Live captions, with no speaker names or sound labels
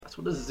That's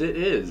what a zit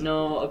is.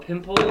 No, a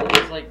pimple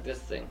is like this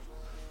thing.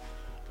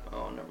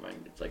 Oh, never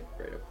mind. It's like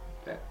right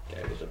up back.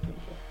 There is a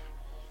pimple.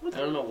 I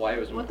don't know why it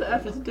was. What the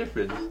F is the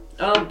difference?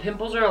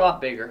 Pimples are a lot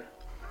bigger.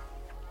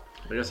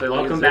 I guess I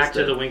welcome back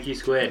to the Winky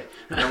Squid.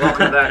 Yeah,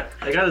 welcome back.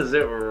 I got a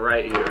zit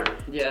right here.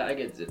 Yeah, I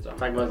get zits on.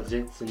 Talking about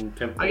zits and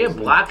pimples. I get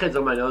blackheads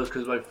on my nose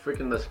because my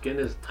the skin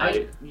is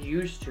tight. I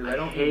used to. I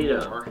don't hate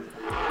anymore.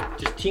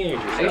 Just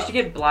teenagers. I used to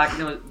get black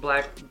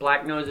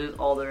noses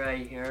all the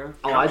right here.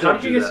 Oh, How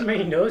did you get so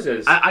many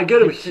noses? I get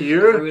them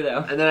here,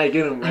 them. and then I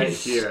get them right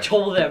here. I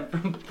stole them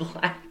from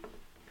black.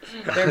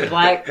 They're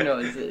black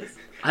noses.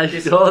 I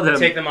stole them.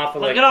 Take them off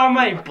of Look at all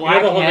my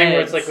black the whole thing where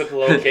heads. it's like with the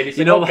little kid. He's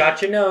You like, know- oh,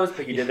 got your nose,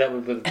 but you did that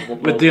with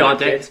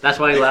Deontay. That's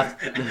why he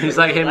left. He's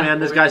like, hey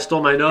man, this guy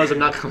stole my nose. I'm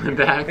not coming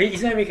back.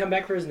 He's not even come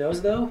back for his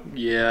nose though.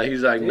 Yeah,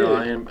 he's like, no,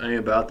 I ain't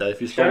about that. If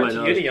you stole Shout my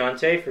out to nose, you,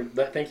 Deontay, for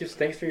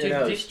thanks for your Dude,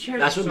 nose. these chairs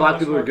that's are what so black much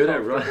people more are good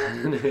at,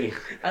 comfortable. running.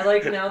 I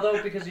like now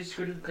though because you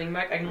scooted the thing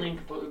back. I can lean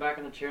completely back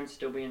in the chair and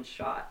still be in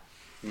shot.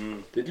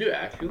 Did you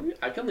actually?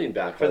 I can lean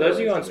back. For those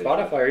of you on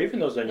Spotify or even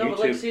those on No, YouTube, but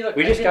like, see, look,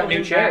 we I just can got new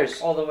lean back chairs.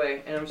 all the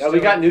way, and I'm Yeah, still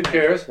we got new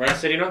chairs. We're not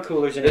sitting on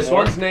coolers anymore. This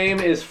one's name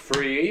is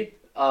Free.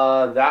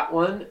 That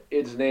one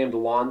is named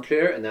Lawn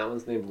Chair, and that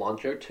one's named Lawn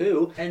Chair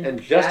 2.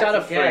 And just out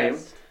of frame,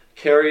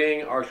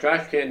 carrying our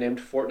trash can named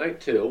Fortnite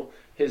 2,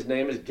 his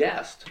name is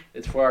Guest.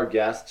 It's for our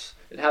guests.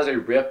 It has a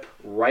rip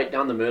right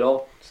down the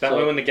middle. So that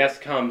way when the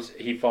guest comes,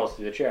 he falls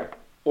through the chair.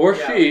 Or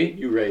she,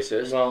 you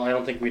racist. Well, I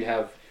don't think we'd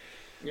have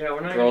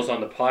we're not girls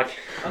on the podcast.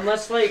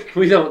 unless like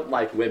We don't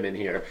like women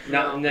here.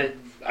 No,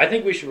 I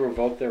think we should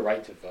revoke their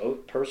right to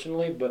vote,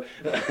 personally, but...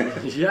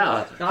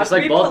 Yeah. not just to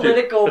like be both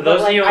political, For but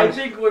those of like you I on-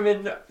 think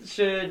women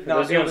should For not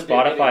those of be you on able to do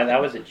Spotify, anything.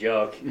 that was a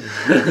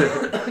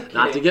joke.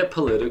 Not to get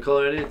political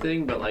or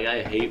anything, but like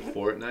I hate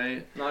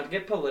Fortnite. Not to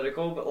get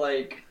political, but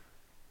like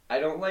I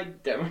don't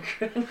like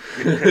Democrats.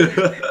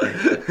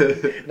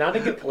 Not to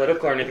get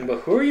political or anything, but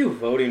who are you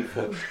voting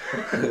for?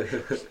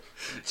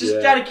 Just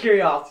out of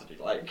curiosity,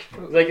 like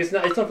It's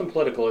nothing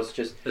political. It's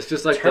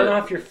just like turn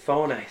off your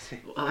phone,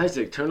 Isaac.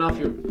 Isaac, turn off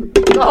your.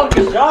 oh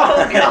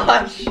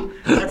gosh.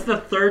 That's the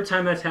third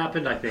time that's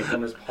happened, I think,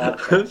 on this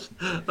podcast.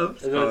 I'm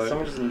sorry.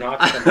 Someone just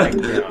knocked the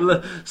mic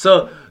down.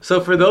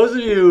 So for those of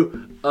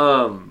you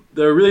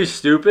that are really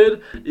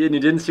stupid and you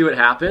didn't see what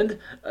happened,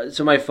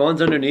 so my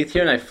phone's underneath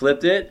here and I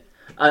flipped it.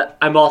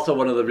 I'm also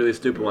one of the really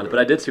stupid ones, but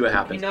I did see what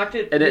happened. He knocked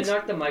it. And he it's-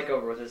 knocked the mic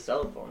over with his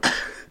cell phone.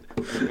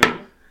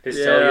 His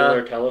Yeah.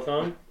 cellular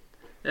telephone.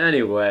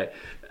 Anyway,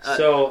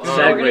 So,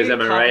 segues,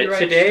 am I right?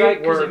 Today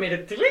because we're- it made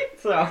a tweet.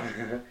 So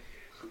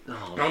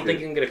oh, I don't think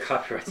you can get a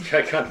copyright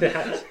strike on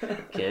that.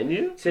 Can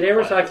you? Today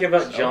we're talking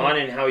about John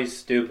and how he's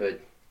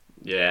stupid.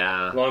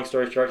 Yeah. Long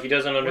story short, he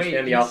doesn't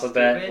understand the he's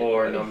alphabet stupid?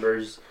 or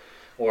numbers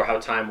or how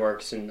time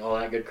works and all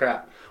that good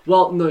crap.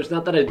 Well, no, it's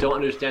not that I don't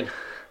understand.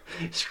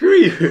 Screw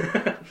you.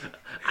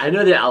 I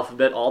know the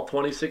alphabet, all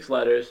 26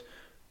 letters.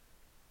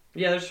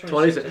 yeah, there's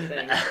 26. 26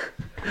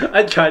 things.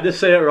 I tried to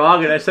say it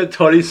wrong and I said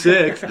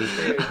 26. Dude,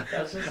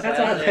 that's just That's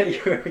all that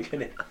you were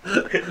gonna.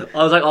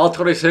 I was like, all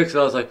 26,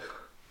 and I was like,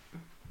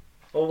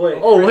 Oh wait.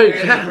 oh, wait,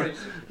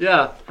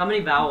 yeah. How many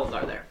vowels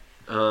are there?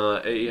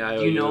 A-E-I-O-U.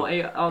 Do you know A I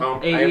E have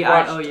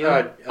I O watched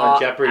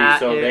U? Jeopardy, A,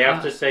 so they E,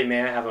 have to say,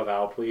 "May I have a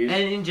vowel, please?"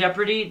 And in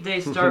Jeopardy, they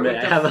start May with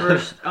I the have a-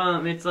 first.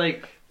 It's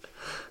like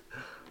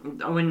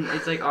when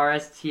it's like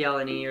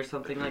R-S-T-L-N-E or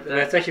something like that.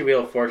 That's actually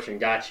Wheel of Fortune.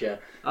 Gotcha.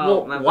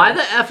 Oh, Well, why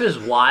the F is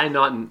Y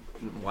not...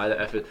 Why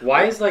the F is...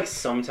 Why is like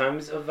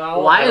sometimes a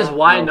vowel? Why I is don't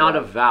Y know not why.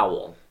 a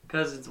vowel?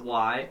 Because it's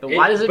Y. And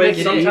why does it but make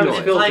it sometimes noise?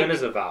 fills Like- in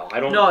as a vowel? I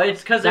don't. No,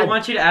 it's because they That-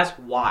 want you to ask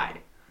why.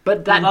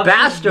 But that They love his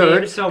name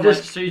bastard so much,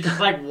 just... so you just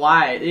like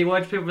why. They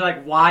want people to be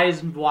like, why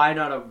is Y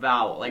not a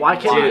vowel? Like, Why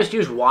can't you just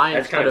use Y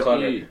That's instead kinda of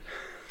clever. E?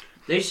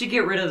 They should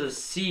get rid of the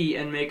C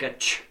and make a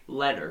ch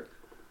letter.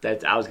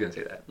 I was going to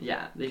say that.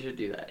 Yeah, they should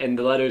do that. And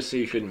the letter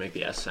C shouldn't make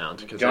the S sound.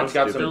 Because John's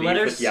that's got some The stupid. beef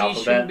letter with the C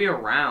alphabet. shouldn't be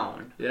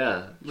around.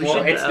 Yeah. We Well,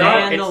 should it's not-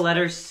 ban the it's-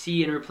 letter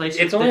C and replace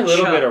it It's with only a the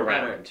little ch bit letter.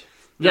 around.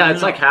 Yeah, No,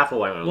 it's no, like half a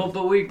way around. Well,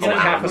 but we're like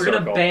half a gonna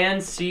circle. ban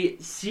C.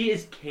 C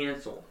is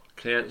cancel.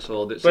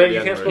 Canceled. It But said you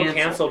the can't N-word. spell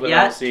cancel Yeah,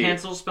 without C.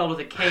 cancel spelled with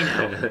a K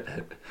now.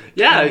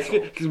 Yeah, Cancel.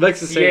 it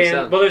makes the same Yeah,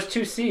 sound. well, there's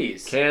two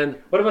C's. Can.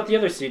 What about the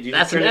other C? Do you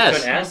That's just an turn it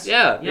S. to an S?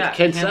 Yeah, Yeah, it's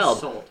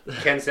cancelled.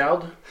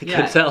 Cancelled? Yeah.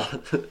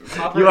 Cancelled.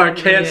 Proper You are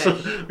pronunciation.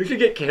 cancelled. We should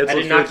get canceled.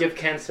 I did not for- give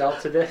cancel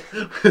to this.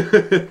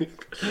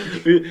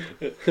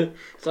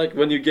 It's like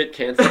when you get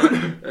canceled.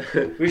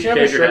 We should have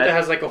a Shave your shirt head. that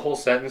has like a whole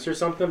sentence or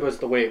something, but it's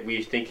the way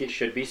we think it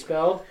should be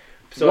spelled.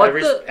 So What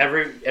every the-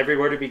 every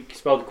word would be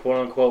spelled quote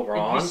unquote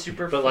wrong.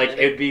 super but like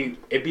phonetic.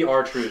 it'd be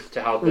our truth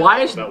to how.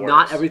 Why is that not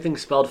works. everything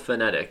spelled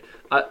phonetic?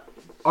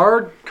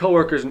 Our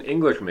coworker's an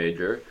English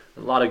major.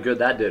 A lot of good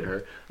that did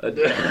her.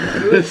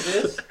 Who is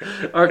this?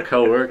 Our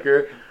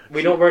coworker.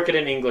 We don't work at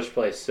an English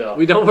place, so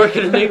We don't work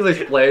in an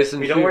English place,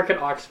 and we don't work at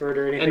Oxford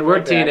or anything. And we're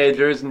like that.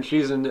 teenagers, and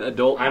she's an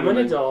adult. I'm an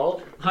woman.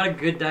 adult. How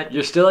good that.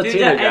 You're still a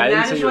teenager. And I didn't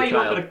that say is you were why a you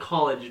don't child. go to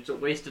college. It's a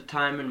waste of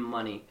time and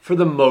money. For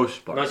the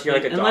most part. Unless you're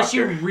like a Unless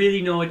doctor. you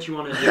really know what you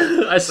want to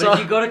do. But if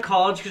you go to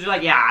college because you're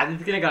like, yeah, I'm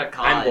just gonna go to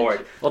college. I'm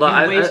bored. Hold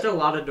on, You waste a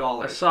lot of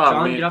dollars. I saw a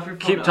John, meme. get off your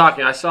phone Keep now.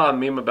 talking. I saw a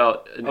meme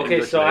about an Okay,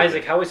 English so major.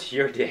 Isaac, how was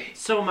your day?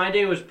 So my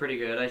day was pretty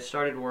good. I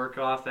started work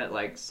off at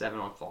like 7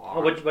 o'clock.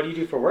 Oh, what do you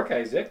do for work,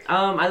 Isaac?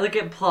 I look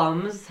at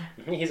plums,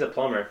 He's a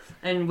plumber.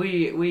 and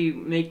we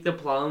make the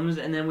plums,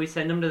 and then we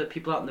send them to the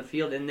people out in the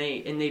field, and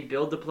they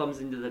build the plums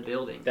into the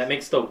building. That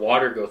makes the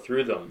water go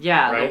through them.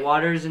 Yeah, right? the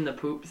waters and the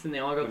poops, and they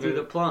all go through Mhm.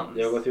 the plums.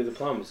 They'll go through the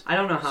plums. I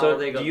don't know how So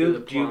they go do through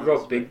the you plums.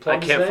 grow big I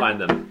plums? can't then?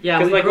 find them. Yeah,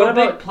 'Cause, we like, grow what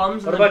big about-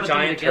 plums. What and then about put them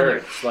giant together.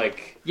 turds?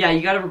 Like Yeah,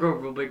 you gotta grow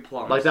real big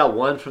plums. Like that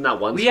one from that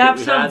one We street have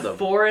we some had them.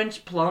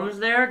 4-inch plums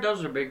there.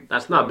 Those are big.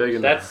 That's not big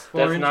enough. that's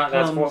 4-inch not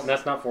plums.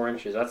 that's not 4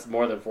 inches. That's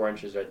more than 4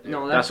 inches right there.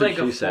 No, That's that's what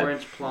like a she said.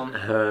 4-inch plum.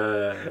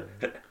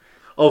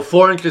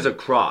 4 inches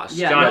across.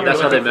 Yeah, John, no, you're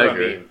that's how they looking for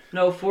a measure. meme.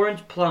 No,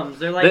 4-inch plums.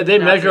 They're like They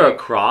that measure big.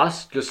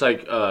 across, just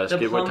like The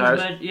skateboard plums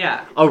tires.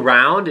 yeah,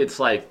 Around, it's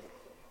like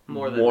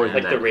more than More that.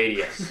 than Like the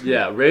radius.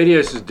 yeah.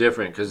 Radius is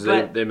different because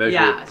But, they measure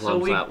yeah, plums so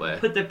we that way.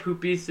 put the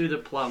poopies through the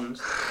plums.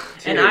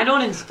 Dude. And I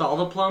don't install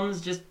the plums,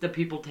 just the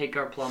people take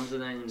our plums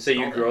and then install So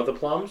you them. grow the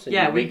plums? And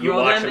Yeah, you we make, you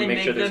grow watch them and make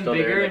make sure they're them still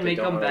there, bigger like and they make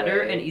don't them run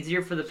better away. and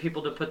easier for the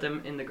people to put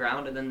them in the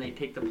ground, and then they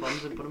take the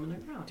plums and put them in the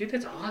ground. Dude,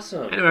 that's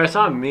awesome. Anyway, I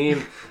saw a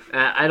meme.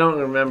 I don't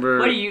remember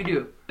What do you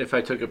do? if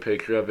I took a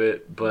picture of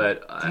it,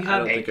 but I you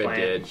have don't think I eggplant?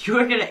 did. You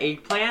work at an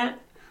eggplant?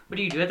 What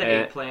do you do at the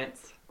Eh.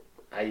 eggplants?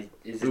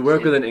 Is We it-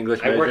 work with an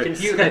English I major. work in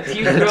Do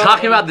you grow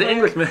Talking about the eggplants?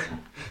 Englishman.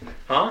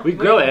 Huh? We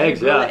grow Wait,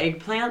 eggs, you grow yeah. the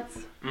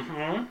eggplants?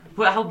 Mm-hmm.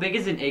 What? How big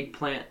is an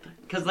eggplant?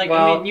 Because like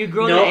Well, I mean, you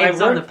grow no, the I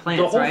eggs on the work-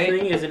 plants, The whole right?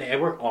 thing is I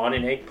work on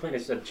an eggplant.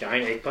 It's a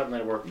giant eggplant and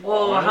I work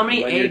Whoa, on. how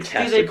many when your eggs do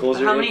they?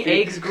 testicles are How in many your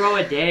feet. eggs grow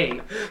a day?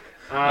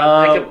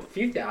 Like a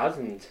few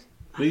thousand.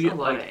 We That's get a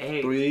lot like of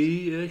eggs.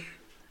 3-ish.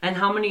 And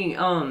how many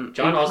John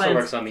also eggplants-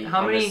 works on the how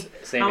on many this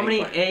same how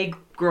many eggplant. egg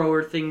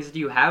grower things do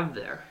you have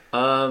there?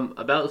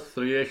 About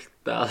 3-ish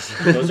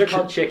thousand. Those are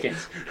called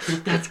chickens.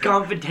 That's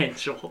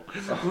confidential.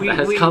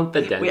 That's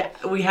confidential.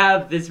 We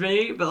have this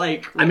many, but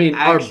like I mean, we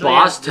our actually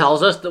boss have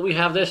tells us that we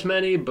have this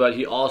many, but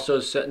he also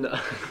said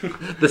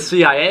the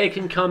CIA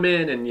can come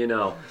in and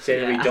Say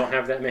that Yeah. we don't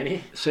have that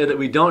many. say that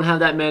we don't have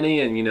that many,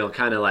 and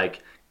kind of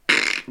like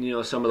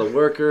some of the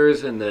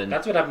workers, and then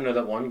That's what happened to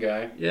that one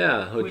guy.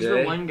 yeah, Who's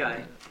Jose. the one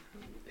guy?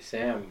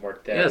 Sam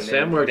worked there. Yeah, and Sam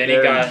then, worked then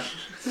there. he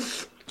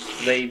got.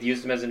 They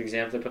used him as an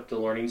example. They put the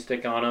learning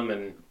stick on him,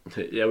 and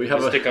Yeah, we the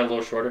have stick got a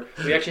little shorter.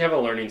 We actually have a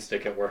learning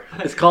stick at work.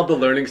 It's called the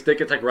learning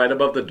stick. It's like right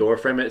above the door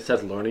frame. It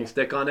says learning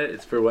stick on it.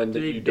 It's for when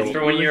you It's don't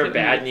for when you're With it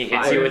bad and and he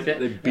hits you with They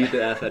it. beat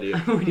the F out of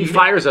you. He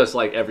fires us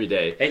like every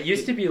day. It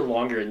used to be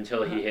longer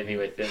until he hit me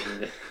with it.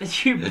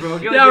 And You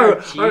broke out Yeah, your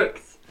our-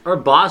 cheeks. Our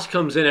boss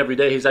comes in every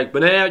day. He's like,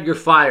 Benea, you're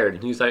fired.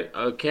 And he's like,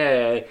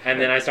 okay. and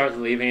then I start to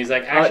leave, and he's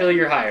like, "Actually,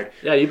 you're hired."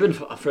 Yeah, you've been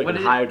What freaking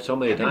is- hired so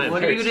many times.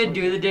 What are you gonna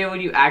do the day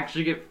when you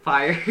actually get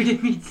fired?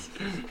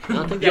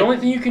 The only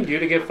thing you can do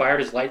to get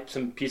fired is light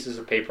some pieces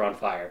of paper on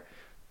fire.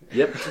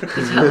 Yep.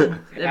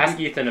 Ask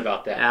Ethan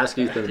about that. Ask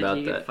Ethan Did about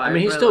he get that. I fired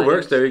mean, he by still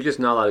works lighters? there. He's just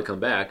not allowed to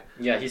come back.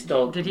 Yeah, he's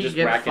still. Did he just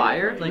get racking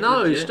fired? It. Like- No,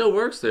 he legit? still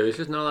works there. He's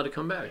just not allowed to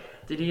come back.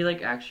 Did he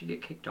like actually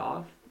get kicked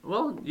off?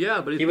 Well, yeah,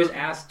 but He was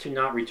asked to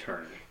not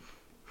return.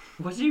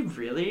 Was he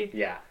really?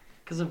 Yeah,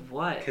 Because of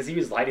what? because he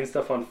was lighting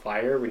stuff on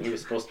fire when he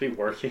was supposed to be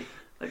working.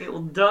 Okay,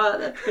 well, duh,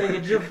 that's gonna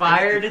get you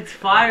fired. It's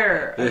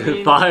fire. I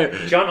mean, fire.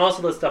 John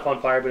also lit stuff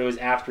on fire, but it was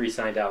after he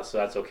signed out, so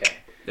that's okay.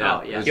 Yeah,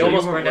 Oh, yeah. He So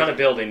almost you weren't burned down a working.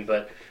 building,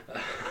 but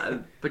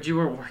But you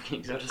weren't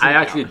working, so it doesn't I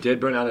actually count. did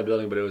burn down a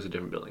building, but it was a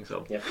different building.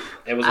 So yeah,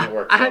 it wasn't at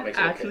work. So I that makes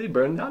it actually okay.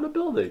 burned down a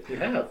building. You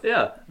have.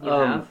 Yeah. You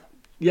have?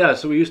 Yeah,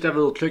 so we used to have a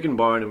little chicken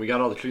barn, and we got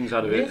all the chickens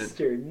out of it. And,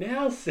 Mr.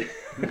 Nelson.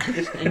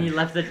 And you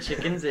left the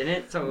chickens in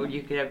it so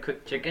you could have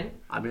cooked chicken?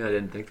 I mean, I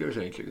didn't think there was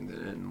any chickens in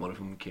it, and one of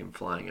them came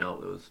flying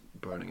out that was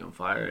burning on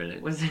fire, and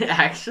it Was it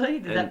actually?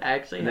 Did that And-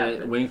 actually and then it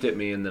happen? winked at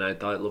me, and then I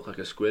thought it looked like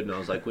a squid, and I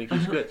was like, Winky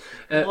Squid.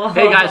 Whoa.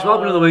 Hey guys,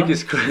 welcome to the Winky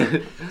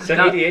Squid. So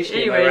Now-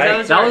 ADHD, am I anyways,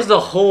 right? that was the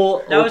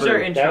whole That was our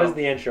opening. intro. That was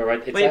the intro,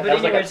 right? Wait, that but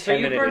was like a anyways, so you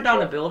 10-minute burned down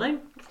a intro. building?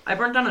 I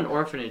burned down an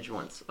orphanage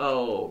once.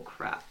 Oh,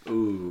 crap.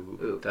 Ooh,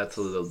 Oops. that's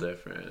a little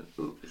different.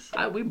 Oops.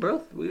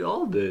 We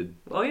all did.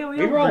 Oh, yeah,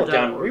 We were all burned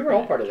down down. an We were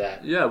all orphanage. part of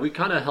that. Yeah, we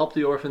kind of helped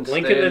the orphans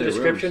Link stay in the their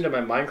description rooms.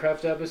 to my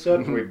Minecraft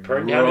episode where we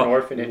burned down an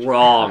orphanage.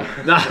 Wrong.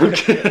 No, I'm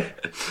kidding.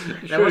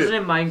 That wasn't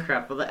in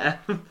Minecraft, but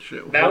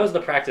the That was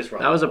the practice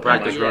run. That was a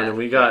practice Yeah. run, and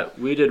we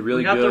did really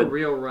we got good. the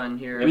real run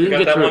here. And We we didn't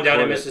got get that to one down in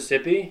record it.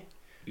 Mississippi.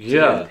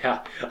 Yeah.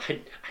 I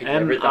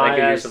never thought I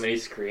could hear so many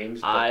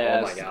screams. But,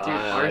 oh my IS, god. Dude,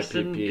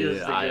 Arson is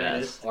the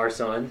greatest. Our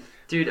son.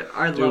 Dude,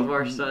 I love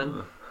our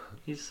son.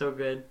 He's so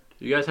good.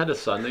 You guys had a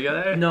son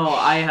together? No,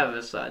 I have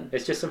a son.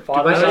 It's just some my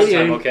father-son ADHD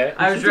time, okay?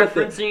 I was This is like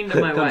the- referencing to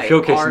my I'm wife,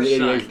 showcasing our the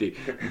son.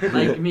 ADHD.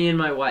 Like me and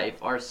my wife,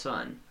 our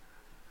son.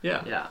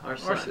 Yeah. Yeah, our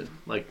son. Arson.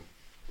 Like,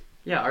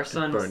 Yeah, our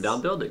son burn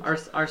down buildings.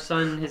 Our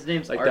son, his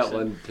name's like Arson. that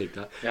one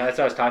TikTok. Yeah, that's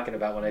what I was talking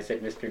about when I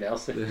said Mr.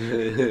 Nelson.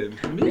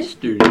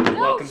 Mr. Nelson.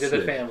 Welcome to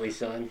the family,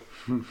 son.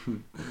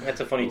 That's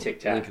a funny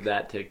TikTok. Look at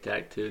that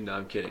TikTok too. No,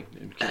 I'm kidding.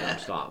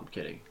 I'm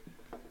kidding.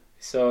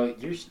 So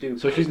you're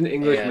stupid. So she's an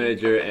English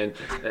major, and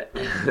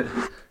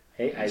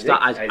hey, Isaac.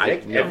 Stop,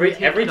 Isaac. no.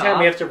 Every time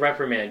we have to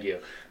reprimand you.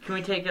 Can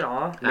we take it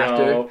off?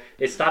 No,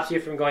 it stops you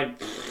from going on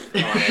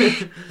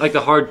it. Like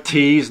the hard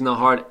T's and the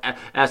hard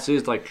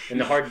S's, like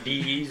And the hard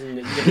D's and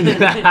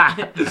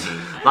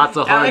lots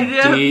of hard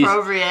D's.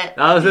 Appropriate.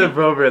 That was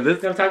inappropriate.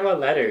 I'm talking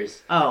about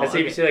letters. Oh, That's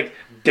okay. You say like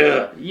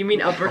duh. You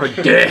mean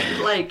uppercase?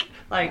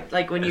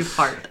 like when you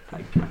fart.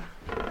 Like.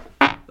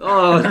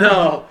 Oh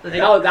no,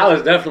 that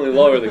was definitely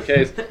lower the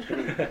case.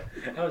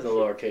 That was a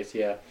lowercase,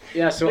 yeah.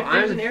 Yeah, so Look,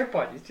 there's I'm an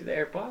AirPod. You see the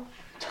AirPod?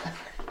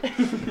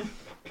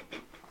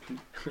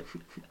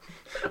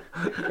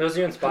 Those of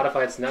you on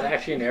Spotify, it's not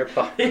actually an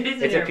AirPod.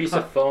 It's a piece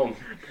of foam.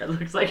 It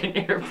looks like an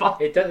AirPod.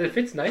 It does. It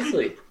fits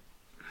nicely.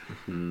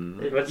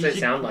 What does it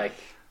sound like?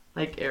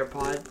 Like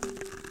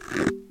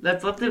AirPod.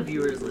 Let's let the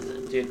viewers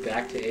listen. Dude,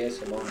 back to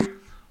ASMR.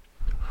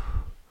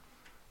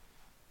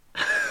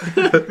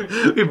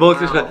 We both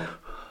just went,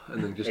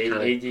 and then just kind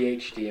of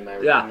ADHD, am I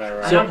right? Yeah. Am I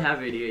right? I don't have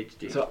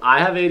ADHD. So I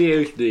have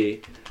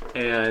ADHD,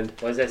 and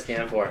What does that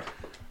stand for?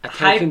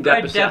 attention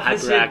deficit Hyperdeficit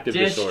hyperactive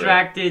disorder.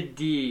 distracted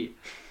D.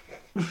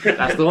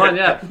 That's the one.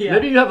 Yeah. Yeah.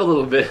 Maybe you have a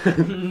little bit.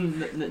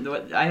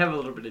 I have a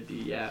little bit of D,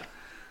 yeah.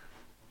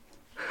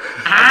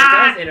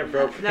 That's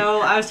inappropriate.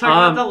 No, I was talking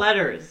about the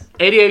letters.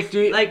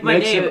 ADHD, Like my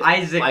makes name, it,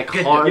 Isaac. like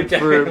You hard for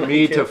definitely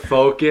me do. to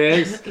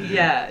focus.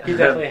 Yeah. He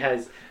definitely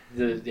has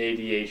the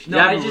ADHD. No,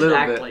 Yeah, I a just little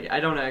act bit. like I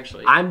don't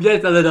actually. I'm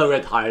just a little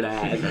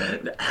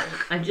retarded.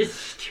 I'm just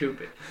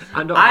stupid.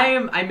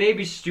 I'm I may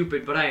be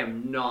stupid, but I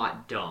am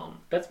not dumb.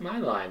 That's my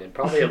line, and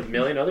probably a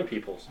million other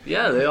people's.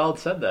 Yeah, they all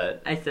said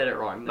that. I said it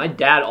wrong. My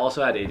dad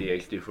also had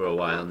ADHD for a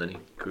while, and then he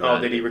grew out Oh,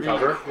 of did he it.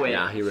 recover? Quit.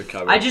 Yeah, he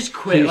recovered. I just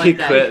quit He like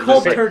that. quit.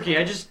 Cold Just- turkey.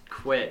 I just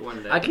quit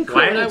one day. I can quit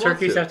Why when do I the want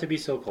turkeys to. have to be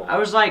so cold? I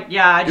was like,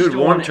 yeah, I just Dude, don't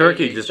warm want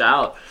turkey just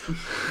out.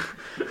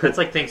 That's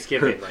like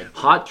Thanksgiving. Like,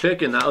 Hot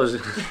chicken, that was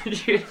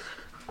Dude,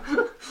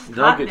 hot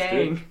nuggets,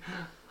 dang.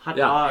 Hot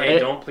Yeah. dog.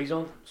 hey, please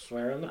don't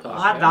swear on the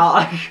Hot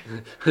podcast.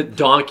 dude.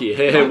 Donkey.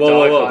 Hey, Hot whoa, dog,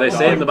 whoa, whoa. hot They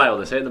say it in dog. the Bible.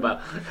 They say it in the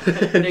Bible.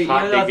 You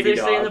Hot know what diggity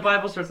they say in the dog.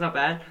 Bible, so it's not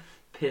bad?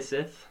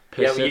 Pisseth.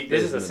 Yeah, Pisseth this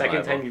is is the in second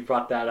Bible. time you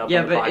brought that up.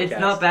 Yeah, on the but podcast. it's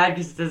not bad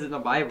because it says it in the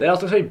Bible. They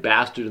also say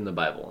bastard in the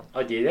Bible.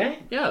 Oh, do they?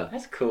 Yeah.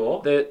 That's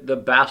cool.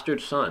 The bastard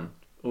son,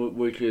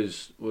 which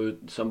is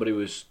somebody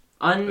was.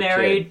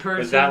 Unmarried person.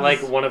 Was that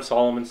like one of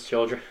Solomon's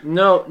children?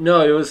 No,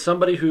 it was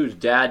somebody whose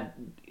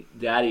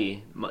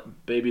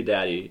baby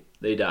daddy,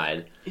 they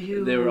died.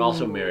 Ew. They were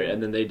also married,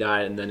 and then they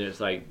died, and then it's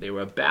like they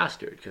were a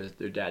bastard because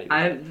their daddy.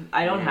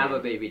 I don't have a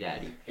baby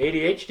daddy.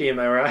 ADHD, am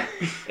I right?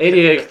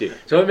 ADHD.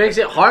 So it makes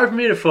it hard for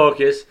me to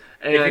focus,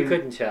 and If you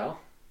couldn't tell.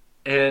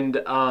 and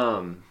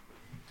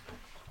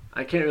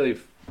I can't really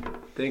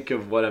think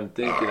of what I'm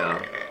thinking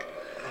of.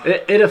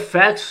 It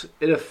affects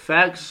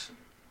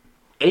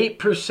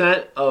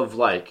 8% of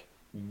like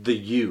the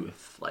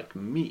youth, like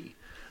me,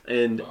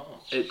 and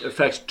it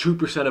affects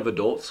 2% of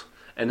adults,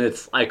 and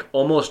it's like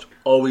almost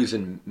always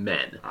in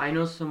men. I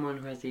know someone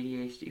who has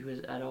ADHD who is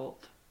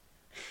adult.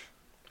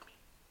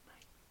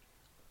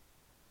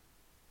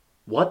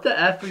 What the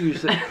F are you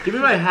saying? Give me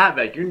my hat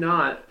back. You're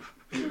not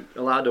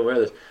allowed to wear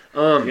this.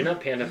 You're not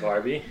Panda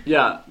Barbie.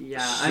 Yeah. Yeah,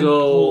 So- I'm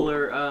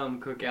polar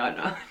cookout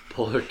now.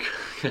 Polar.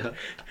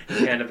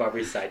 Panda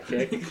Barbie's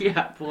sidekick.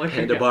 Yeah, polar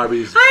Panda cookout.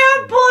 Barbie's.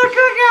 Hi, I'm polar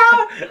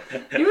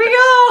cookout. Here we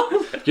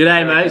go.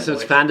 G'day, mates.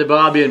 It's Panda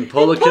Barbie and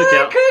Polar Polar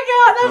Cookout.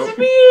 cookout. That's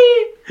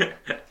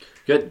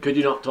me. Could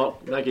you not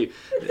talk? Thank you.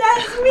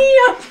 That's me.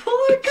 I'm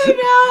polar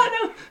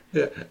cookout.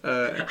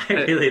 I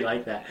really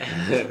like that.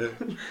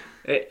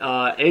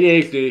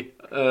 ADHD.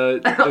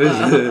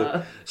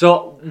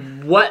 So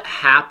what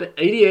happened?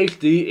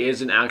 ADHD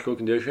is an actual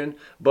condition,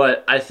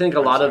 but I think a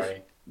lot of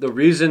sorry. the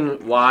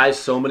reason why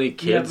so many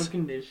You have a kids.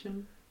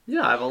 condition?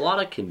 Yeah, I have a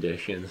lot of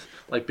conditions,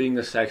 like being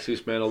the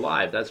sexiest man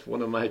alive. That's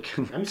one of my I'm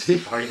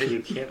conditions. sorry that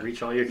you can't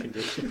reach all your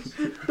conditions.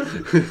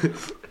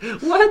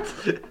 What?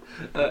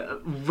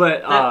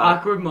 But That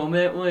awkward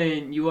moment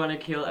when you want to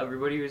kill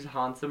everybody who's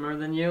handsomer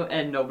than you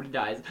and nobody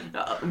dies.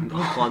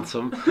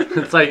 handsome.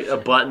 It's like a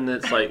button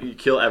that's like you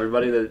kill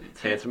everybody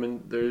that's handsomer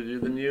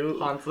than you.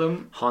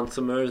 Handsome.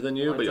 Handsomer than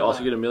you, but you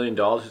also get $1 million.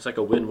 It's like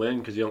a win-win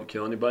because you don't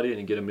kill anybody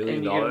and you get $1 million.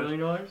 And you get $1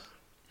 million?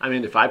 I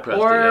mean, if I pressed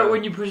Or it, yeah.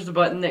 when you push the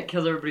button that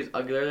kills everybody who's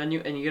uglier than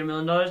you and you get $1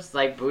 million, it's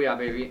like, booyah,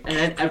 baby. And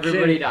then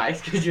everybody dies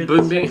because you're the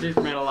Boom, bing.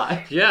 sexiest man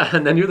alive. Yeah,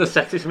 and then you're the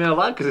sexiest man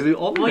alive because you're the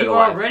only Well, man you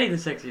alive. are already the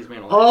sexiest man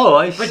alive. Oh,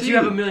 I see. But you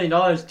have $1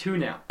 million too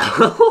now.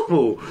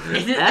 Oh,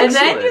 And then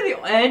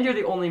excellent. you're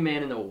the only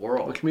man in the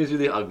world. Which means you're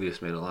the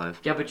ugliest man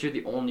alive. Yeah, but you're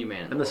the only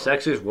man in the And the world.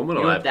 sexiest woman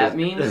You know alive. what that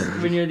means?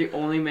 When you're the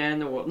only man in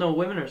the world. No,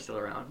 women are still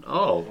around.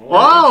 Oh. It just kills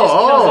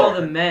all Oh!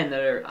 the men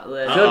that are. I feel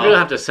like we're gonna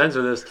have to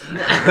censor this.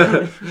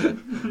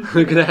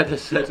 We're gonna have to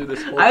censor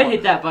this whole I would part.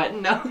 hit that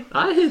button. No,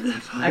 I hit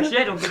that button. actually,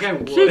 I don't think I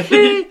would.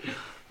 Kiki.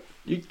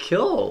 You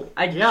kill.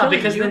 Yeah,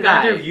 because then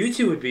neither of you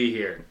two would be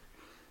here.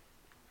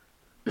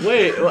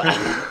 Wait.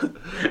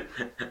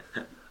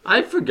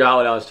 I forgot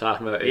what I was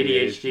talking about.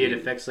 ADHD, it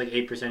affects like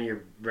 8% of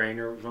your brain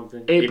or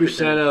something.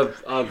 8%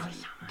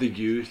 of the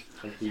youth.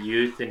 Like the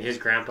youth, and his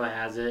grandpa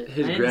has it.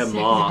 His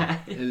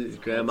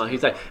grandma.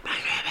 He's like,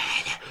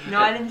 no,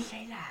 I didn't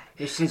say that.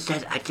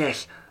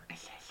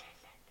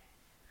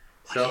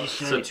 So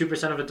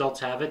 2% of adults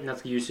have it, and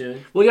that's you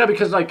soon. Well, yeah,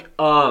 because like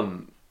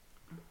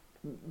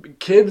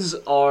kids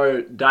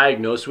are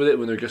diagnosed with it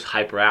when they're just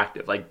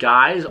hyperactive. Like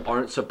guys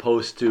aren't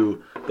supposed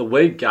to. The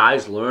way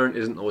guys learn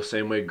isn't the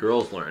same way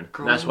girls learn.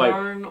 Girls that's why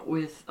learn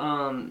with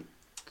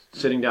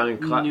sitting down in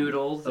class.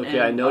 Noodles. Okay,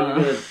 and, I know you're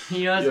gonna.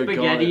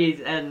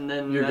 Spaghetti, and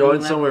then you're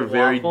going somewhere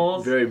very,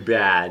 waffles. very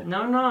bad.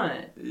 No, I'm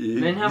not.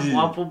 Men have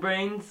waffle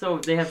brains, so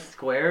they have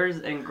squares,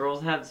 and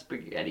girls have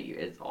spaghetti.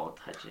 It's all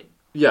touching.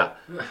 Yeah.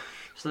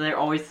 So they're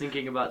always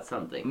thinking about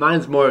something.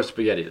 Mine's more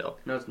spaghetti though.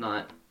 No, it's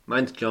not.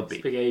 Mine's jumpy.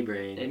 Spaghetti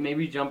brain. It may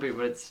be jumpy,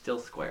 but it's still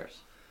squares.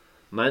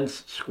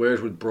 Mine's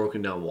squares with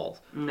broken down walls.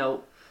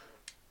 Nope.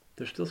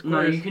 They're still squares.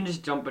 No, you can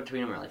just jump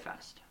between them really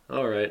fast.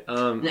 All right.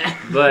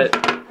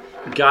 But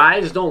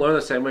guys don't learn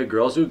the same way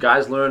girls do.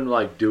 Guys learn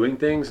like doing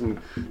things,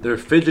 and they're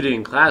fidgety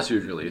in class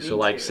usually. So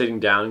like sitting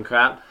down and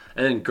crap.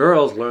 And then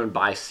girls learn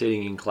by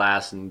sitting in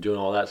class and doing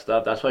all that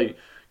stuff. That's why.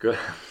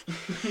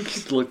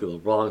 Just looked at the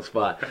wrong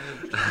spot.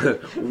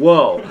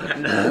 Whoa.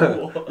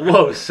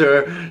 Whoa,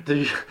 sir.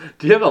 Do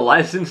you have a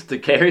license to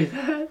carry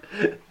that?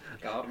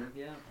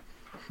 Yeah.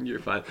 You're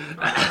fine.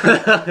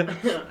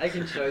 I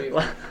can show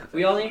you.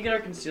 We all need to get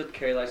our concealed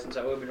carry license.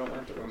 That way we don't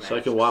have to wear masks. So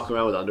I can walk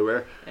around with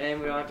underwear? And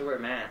we don't have to wear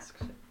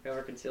masks. We have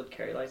our concealed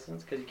carry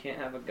license because you can't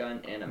have a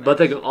gun and a mask. But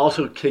they can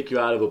also kick you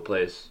out of a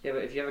place. Yeah,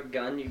 but if you have a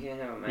gun, you can't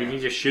have a mask. You can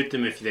just shoot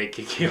them if they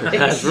kick you out.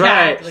 That's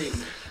exactly.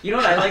 right. You know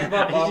what I like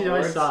about Bob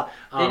Ward's?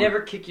 They They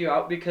never kick you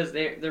out because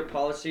their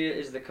policy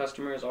is the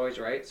customer is always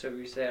right. So if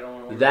you say I don't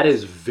want to, that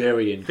is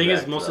very incorrect. The thing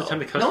is, most of the time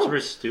the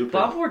customer's stupid.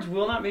 Bob Ward's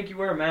will not make you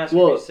wear a mask if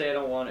you say I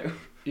don't want to.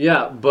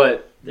 Yeah,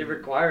 but they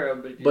require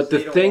them. But the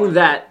thing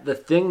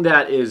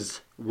that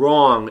is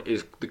wrong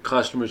is the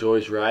customer's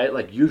always right.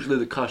 Like usually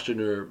the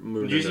customer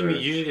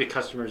usually the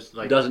customers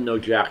like doesn't know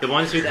jack. The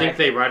ones who think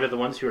they right are the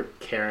ones who are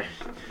caring.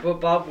 But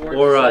Bob Ward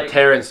or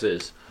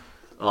Terrence's.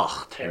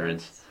 Oh,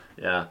 Terrence.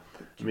 Yeah,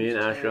 me and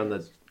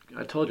Asher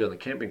I told you on the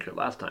camping trip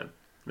last time.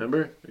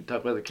 Remember we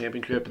talked about the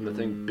camping trip and the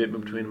thing bit me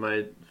between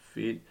my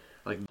feet,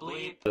 like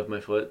of my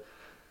foot.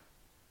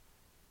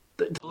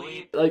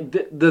 Like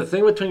the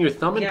thing between your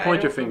thumb and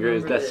pointer finger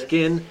is that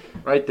skin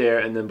right there,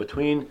 and then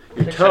between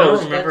your toes. I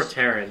don't remember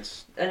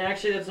Terrence. And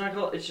actually, that's not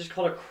called. It's just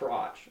called a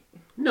crotch.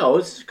 No,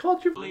 it's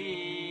called your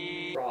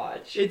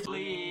crotch. It's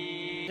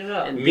you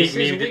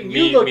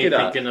look it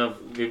up. Thinking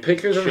of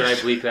pictures. Should I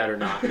bleep that or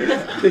not?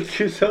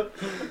 Pictures up.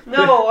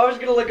 No, I was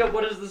gonna look up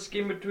what is the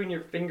skin between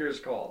your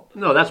fingers called.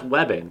 No, that's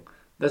webbing.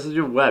 This is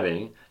your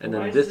webbing, and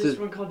then this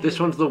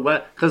one's the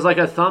web. Because like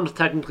a thumb's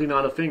technically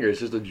not a finger; it's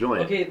just a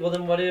joint. Okay, well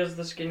then, what is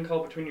the skin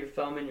called between your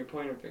thumb and your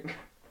pointer finger?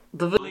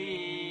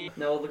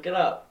 No, look it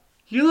up.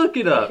 You look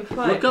it up. Okay,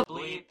 fine. Look up.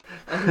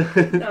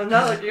 No, I'm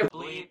not looking up.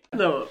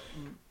 No.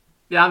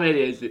 Yeah, I'm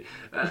ADHD.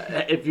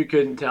 If you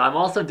couldn't tell, I'm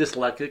also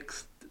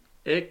dyslexic,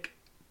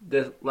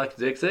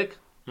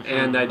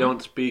 and I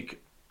don't speak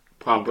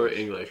proper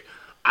English.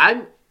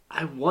 I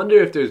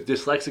wonder if there's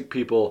dyslexic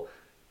people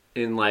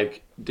in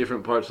like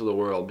different parts of the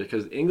world,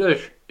 because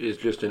English is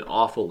just an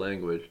awful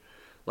language.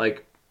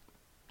 Like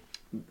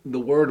the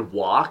word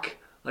walk,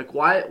 like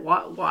why is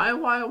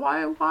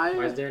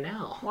there an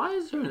L? Why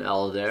is there an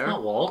L there? It's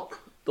not walk.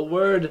 The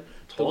word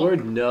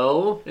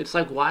no, it's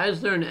like why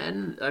is there an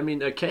N? I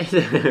mean a K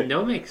there.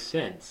 No makes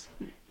sense.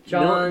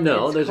 John,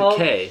 no, there's a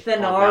K.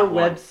 Thanar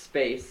web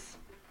space.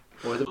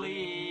 Or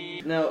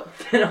the No,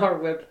 Thanar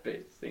web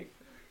space.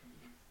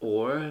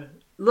 Or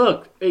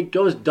look, it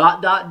goes ...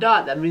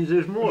 That means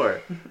there's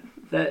more.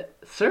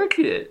 Search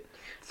it.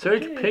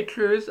 Search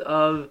pictures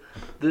of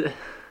the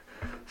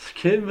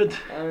skin.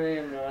 I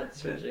am not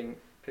searching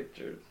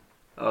pictures.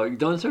 Oh, you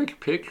don't search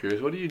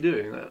pictures. What are you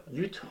doing?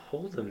 You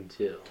told them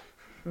to.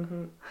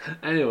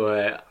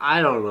 Anyway, I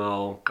don't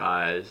know,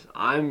 guys.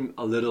 I'm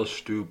a little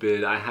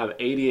stupid. I have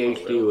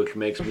ADHD, which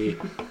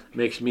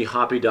makes me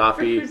hoppy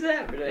doppy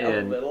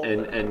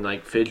and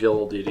like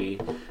fidgety.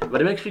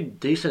 But it makes me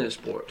decent at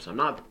sports. I'm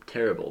not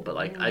terrible, but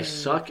like I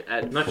suck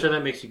at. I'm not sure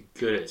that makes you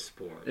good at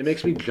sports. It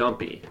makes me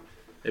jumpy.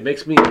 It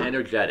makes me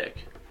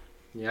energetic.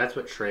 Yeah, that's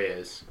what Trey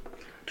is.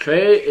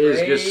 Trey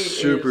is just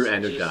super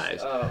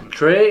energized.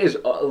 Trey is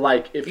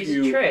like if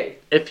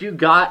you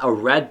got a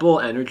Red Bull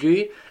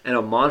energy and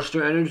a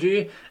Monster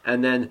energy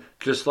and then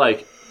just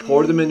like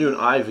poured them into an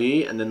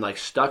IV and then like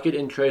stuck it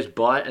in Trey's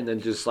butt and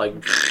then just like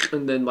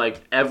and then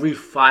like every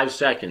 5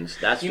 seconds.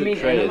 That's what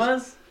Trey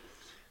is.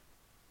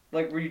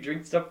 Like where you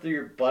drink stuff through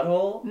your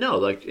butthole? No,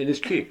 like in his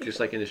cheek,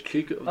 just like in his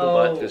cheek of the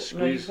butt. Just squeeze.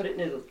 No, you put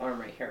it in his arm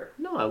right here.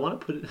 No, I want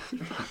to put it.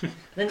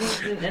 Then it's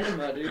an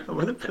enema, dude. I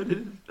want to put it.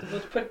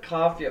 Let's put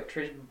coffee up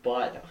Trey's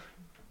butt.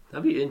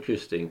 That'd be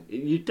interesting.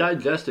 You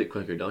digest it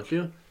quicker, don't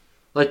you?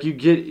 Like you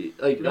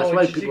get like that's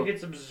why people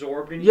gets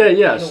absorbed in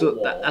yeah. So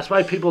that's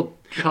why people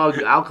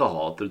chug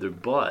alcohol through their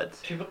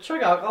butts. People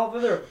chug alcohol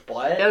through their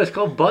butt. Yeah, it's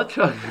called butt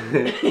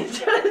chugging. Is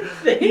that a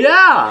thing?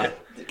 Yeah,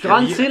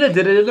 John Cena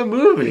did it in a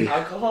movie.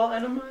 Alcohol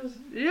enemas?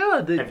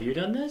 Yeah, Have you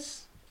done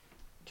this?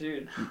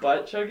 Dude,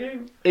 butt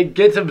chugging? it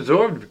gets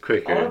absorbed I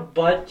quicker. want a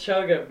butt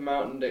chug of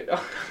Mountain Dew.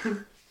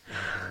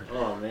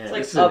 Oh man. It's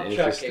This is like up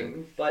interesting.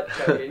 chugging, butt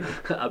chugging.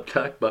 Up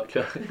chuck, butt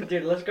chug.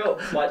 Dude, let's go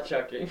butt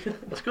chugging.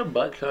 Let's go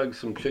butt chug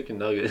some chicken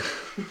nuggets.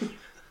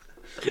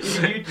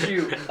 You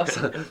chew.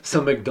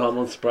 Some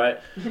McDonald's Sprite.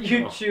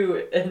 You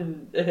chew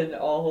and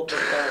I'll hold the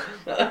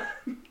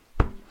phone.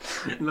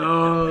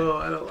 No,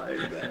 I don't like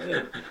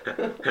that.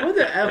 What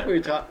the F are we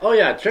talking? Oh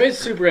yeah, Trey's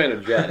super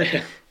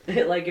energetic.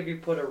 Like if you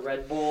put a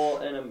Red Bull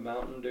and a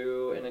Mountain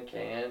Dew in a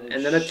can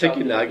And then a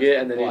chicken nugget,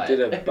 and then he did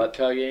a butt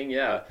chugging.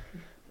 Yeah,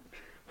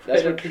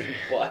 that's what.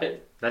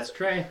 What? That's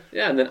Trey.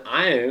 Yeah, and then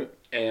I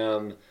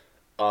am.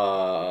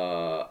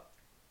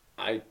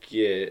 I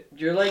get.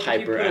 You're like if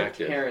you put a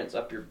hyperactive. Terrence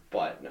up your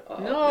butt.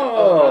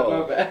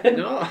 No, my bad.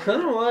 no, I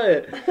don't want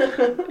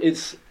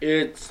it.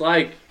 It's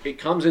like it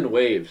comes in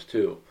waves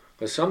too.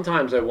 Because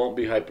sometimes I won't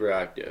be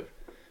hyperactive.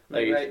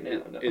 Like right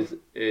now, no.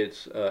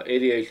 It's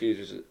ADHD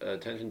is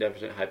attention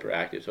deficit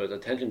hyperactive. So it's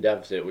attention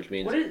deficit, which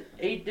means What is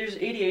there's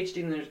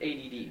ADHD and there's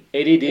ADD.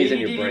 ADD is in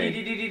your brain.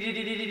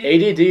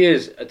 ADD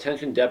is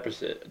attention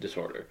deficit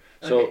disorder.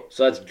 So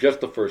that's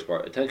just the first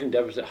part. Attention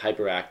deficit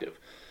hyperactive.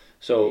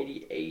 So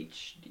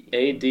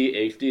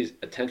ADHD is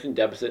attention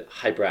deficit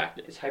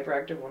hyperactive. Is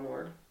hyperactive one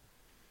word?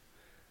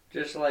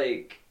 Just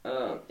like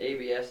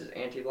ABS is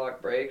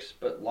anti-lock brakes,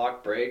 but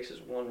lock brakes is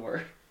one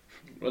word.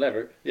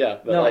 Whatever. Yeah,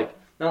 but No, like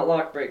not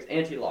lock brakes.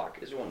 Anti-lock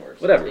is one word.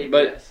 So whatever. it's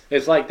But ABS.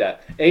 it's like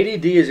that.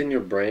 ADD is in your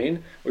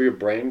brain, where your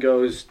brain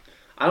goes.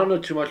 I don't know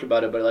too much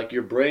about it, but like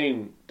your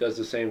brain does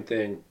the same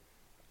thing.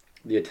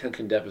 The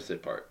attention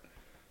deficit part.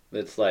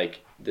 That's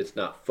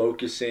not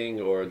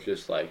focusing or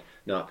just like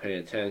not paying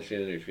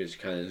attention or just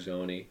kind of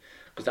zony.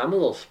 Because I'm a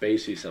little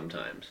spacey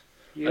sometimes.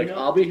 You know,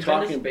 I'll be you've been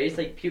to talking. space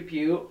like pew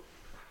pew.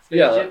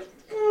 Yeah. Spaceship.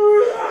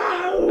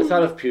 I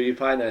thought of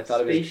PewDiePie and I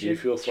thought of his G Spaceship.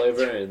 Fuel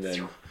flavor, and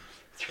then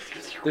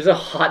there's a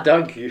hot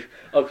dog.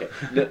 Okay.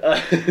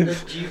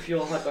 The G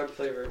Fuel hot dog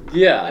flavor.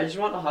 Yeah. I just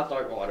want a hot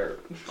dog water.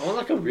 I want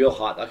like a real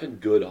hot, like a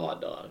good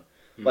hot dog.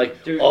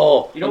 Like, Dude,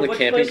 oh, you know on the what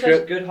camping place has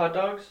trip, good hot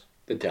dogs?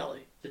 the deli.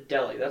 The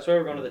deli. That's why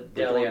we're going to the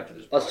deli after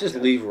this. Let's just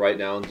podcast. leave right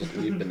now and just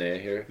leave Banana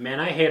here.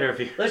 Man, I hate our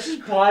viewers. Let's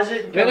just pause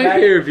it and come Can I back.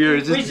 hear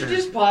viewers? We should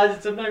just pause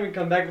it sometime and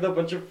come back with a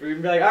bunch of food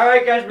and be like, all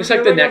right, guys, we're It's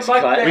like doing the a next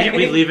cut. mukbang."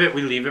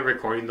 We leave it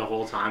recording the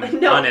whole time,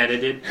 No.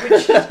 unedited.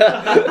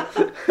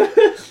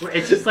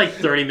 It's just like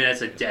 30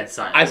 minutes of dead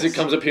silence. Isaac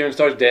comes up here and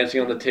starts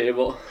dancing on the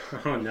table.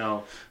 Oh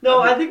no.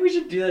 No, I think we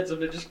should do that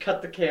sometime. Just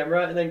cut the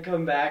camera and then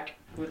come back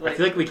with like. I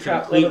feel like we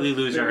crap completely load of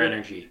lose our food.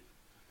 energy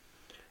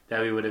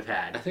that we would have I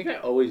had. think I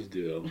always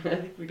do. I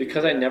think we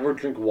Because do I that. never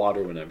drink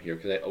water when I'm here.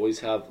 Because I always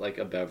have like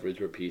a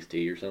beverage or peace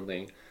tea or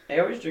something. I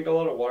always drink a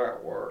lot of water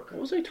at work.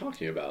 What was I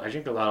talking about? I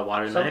drink a lot of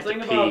water and I have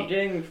Something to about pee.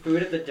 getting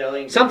food at the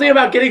deli. And Something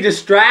about getting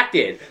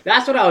distracted.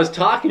 That's what I was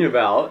talking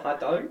about. hot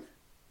dogs.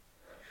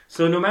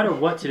 So no matter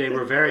what today,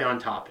 we're very on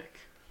topic,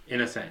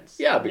 in a sense.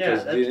 Yeah,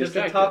 because that's being because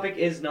the distracted. topic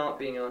is not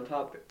being on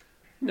topic.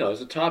 No,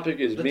 the topic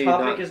is The me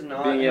topic is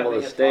not being able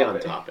to having a stay on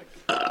topic.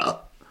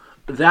 topic.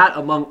 That,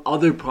 among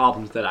other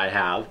problems that I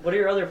have, What are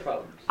your other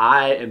problems?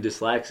 I am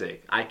dyslexic.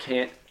 I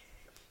can't.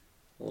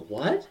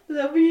 What?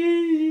 Love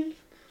you.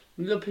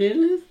 The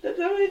penis? That's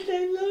how I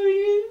say love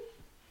you.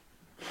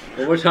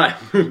 One more time.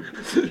 I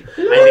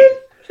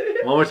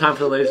think One more time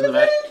for the ladies in the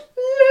back.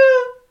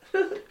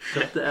 Love.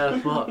 Shut the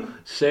F up.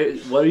 Say,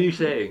 what are you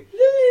saying?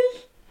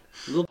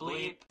 Little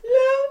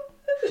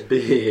Love.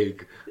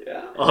 big.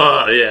 Yeah.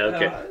 Oh, yeah,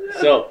 okay.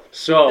 So,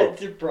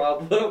 That's your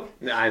problem.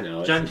 I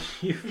know. John,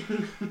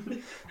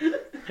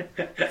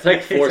 It's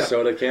like 4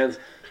 soda cans.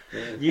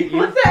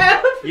 What the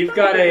F? you've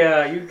got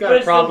a But it's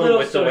the problem little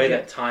with the soda way can.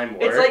 that time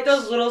works. It's like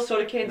those little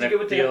soda cans And you I get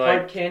with the feel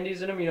hard like-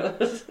 candies in them. You know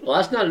those. Well,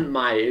 that's not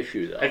my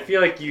issue, though. I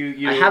feel like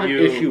you I have an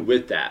issue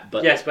with that,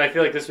 but Yes, but I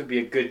feel like this would be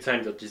a good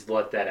time to just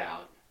let that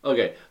out.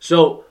 okay.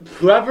 So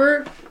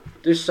whoever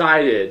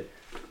decided,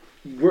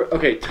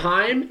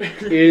 time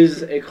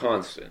is a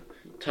constant.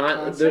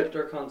 Concept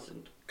or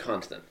constant?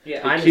 Constant.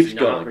 Yeah. Time keeps is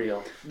not going.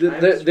 real.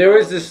 Time is There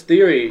is relative. this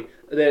theory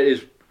that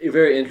is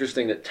very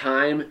interesting that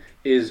time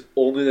is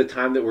only the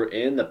time that we're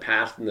in. The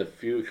past and the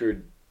future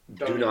do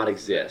Don't not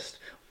exist. exist.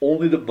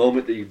 Only the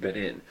moment that you've been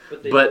in.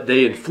 But But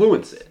they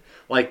influence it.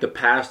 Like the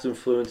past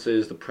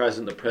influences the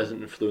present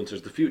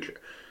influences the future.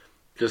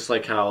 Just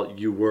like how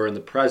you were in the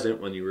present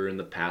when you were in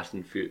the past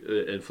and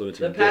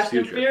influencing The this Fast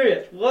and future.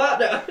 Furious.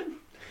 What?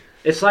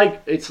 It's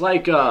like Back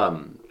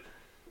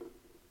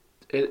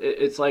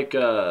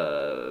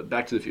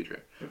to the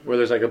Future, where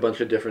there's like a bunch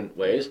of different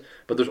ways,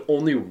 but there's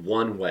only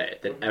one way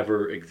that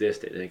ever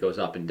existed, and it goes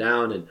up and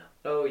down, and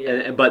Oh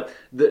yeah. but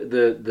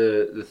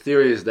the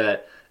theory is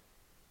that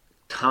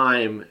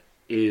time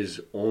is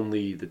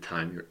only the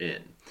time you're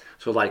in.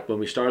 So like when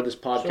we started this So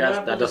what podcast,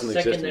 happens that doesn't the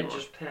second exist it anymore.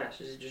 just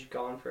passed? Is it just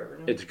gone forever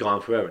now? It's gone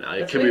forever now.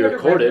 It That's can really be hard to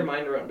wrap recorded. your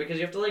mind around because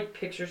you have to like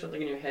picture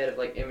something in your head of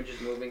like images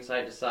moving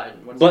side to side,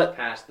 and once But- it's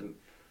past them.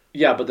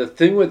 Yeah, but the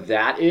thing with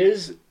that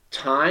is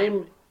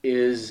time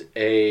is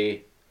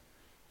it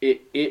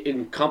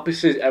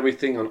encompasses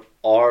everything on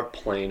our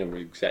plane of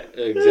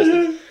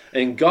existence,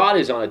 and God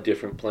is on a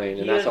different plane,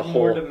 and He that's has a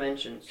more whole.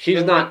 dimensions. He's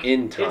So, not like,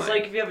 in time. It's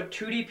like if you have a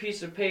 2D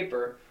piece of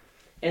paper,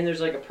 and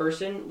there's like a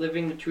person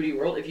living in the 2D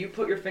world. If you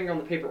put your finger on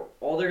the paper,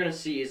 all they're gonna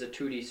see is a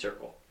 2D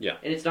circle. Yeah.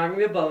 And it's not gonna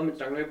be above them. It's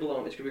not gonna be below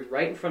them. It's gonna be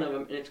right in front of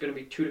them, and it's gonna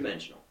be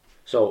 2-dimensional.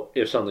 So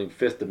if something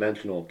fifth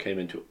dimensional came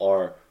into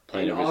our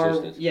plane of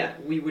existence,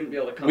 we wouldn't be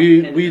able to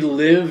comprehend we it.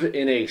 live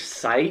in a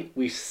sight.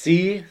 We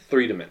see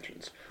 3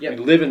 dimensions. Yep.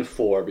 We live in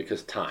 4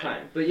 because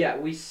time. But yeah,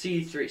 we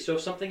see 3. So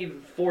if something even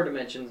 4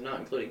 dimensions, not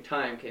including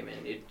time, came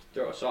in, it'd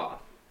throw us off.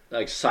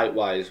 Like sight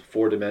wise,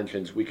 4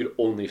 dimensions, we could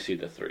only see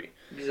the 3.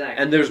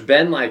 Exactly. And there's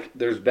been like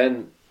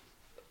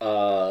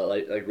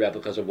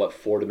replicas of what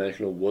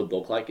 4-dimensional would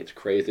look like. It's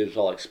crazy. It's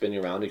all like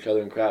spinning around each other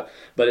and crap.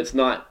 But it's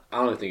not.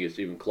 I don't think it's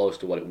even close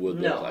to what it would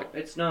look like. No,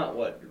 it's not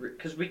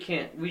because we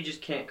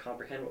just can't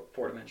comprehend what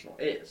 4-dimensional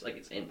is. Like,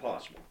 it's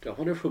impossible. I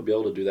wonder if we'll be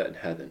able to do that in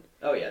heaven.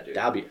 Oh yeah, dude.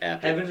 That'd be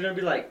epic. Heaven's gonna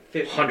be like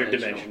 100 50-dimensional.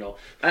 dimensional.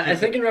 I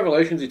think in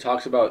Revelations he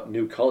talks about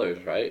new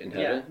colors, right? In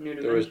heaven, new there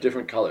was dimensions.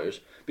 different colors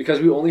because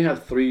we only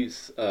have 3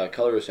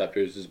 color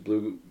receptors: is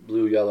blue,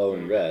 yellow,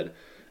 and red.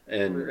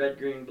 And Red,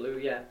 green, blue,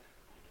 yeah.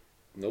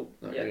 nope,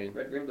 not Yeah, green.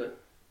 red, green, blue.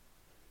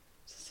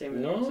 It's the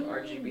same No. as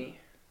RGB.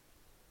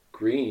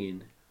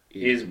 Green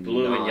Is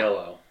blue not. and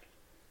yellow.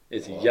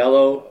 It's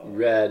yellow,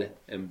 red,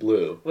 and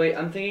blue. Wait,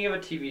 I'm thinking of a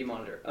TV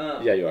monitor.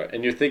 Yeah, you are,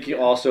 and you're thinking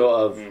also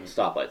of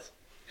stoplights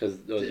because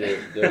those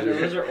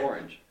Those are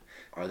orange.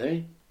 are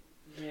they?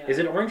 Yeah. Is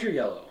it orange or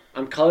yellow?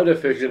 I'm color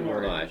deficient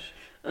when I.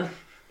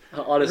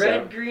 Honestly,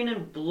 Red, green,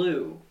 and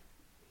blue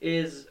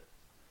is...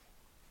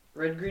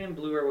 Red, green, and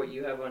blue are what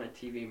you have on a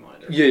TV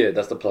monitor. yeah,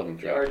 that's the plug and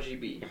The drop.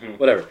 RGB.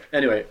 Whatever.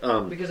 Anyway,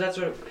 Because that's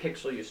what a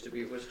pixel used to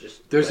be, was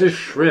just... there's red. this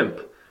shrimp.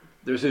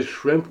 There's this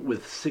shrimp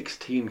with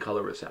 16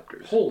 color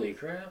receptors. Holy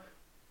crap.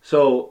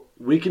 So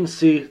we can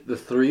see the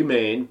 3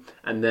 main,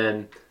 and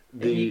then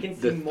And you the can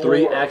see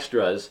 3 more.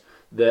 extras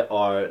that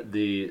are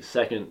the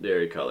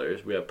secondary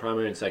colors. We have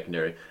primary and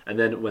secondary, and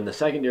then when the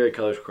secondary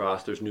colors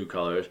cross, there's new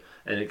colors,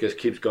 and it just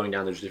keeps going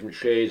down. There's different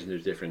shades, and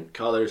there's different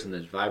colors, and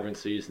there's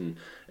vibrancies,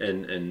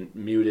 and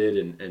muted,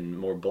 and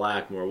more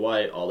black, more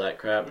white, all that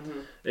crap. Mm-hmm.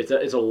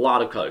 It's a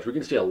lot of colors. We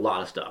can see a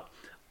lot of stuff.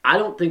 I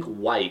don't think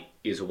white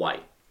is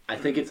white. I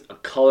think it's a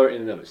color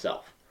in and of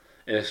itself,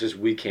 and it's just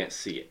we can't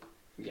see it.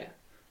 Yeah.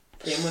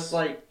 Same with,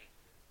 like,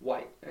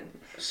 white. And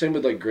Same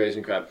with like grays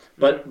and crap.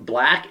 But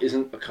black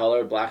isn't a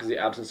color. Black is the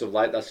absence of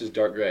light. That's just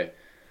dark gray.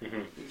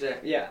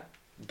 exactly, yeah.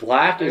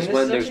 Black I mean, is this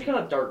when is there's. actually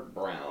kind of dark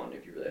brown,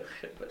 if you really look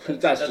at it.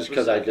 But That's just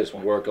because I beside the just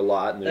point. work a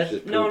lot and there's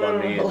That's, just poop no, on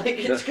me. like,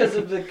 it's because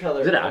of the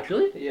color. Is it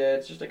actually? Yeah,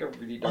 it's just like a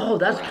really dark Oh,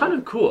 that's brown. kind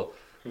of cool.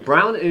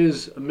 Brown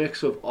is a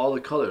mix of all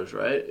the colors,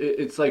 right?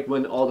 It's like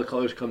when all the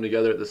colors come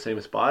together at the same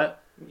spot.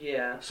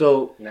 Yeah.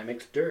 So And that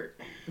makes dirt.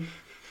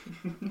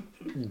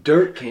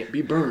 dirt can't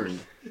be burned.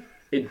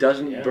 It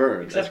doesn't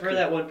burn. Except That's for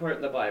that one part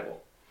in the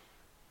Bible.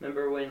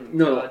 Remember when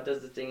No. God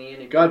does the thingy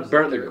and it God burns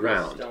burnt the dirt with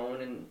ground.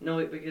 Stone and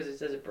no, because it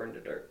says it burned the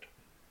dirt.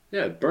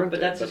 Yeah, it burnt But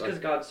it. that's just like-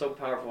 because God's so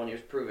powerful and He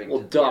was proving. Well,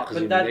 to, duh, 'cause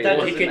but he that made that it.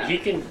 Well, doesn't he matter.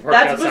 can work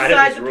That's outside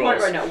beside of the his point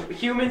rules. right now.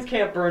 Humans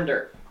can't burn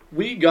dirt.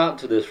 we got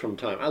to this from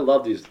time. I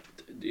love these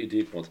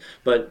deep ones,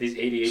 but These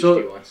ADHD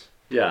So- ones.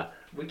 yeah.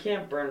 We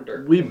can't burn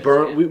dirt. We Humans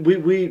burn.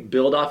 can't. We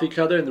build off each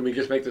other, and then we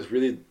just make this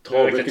really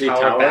tall, Like the rickety Tower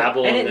tower. of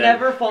Babel, and it then,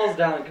 never falls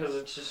down because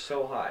it's just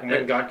so high. And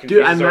then God Dude,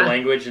 confuses I'm our not-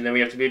 language, and then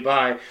we have to be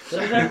bye.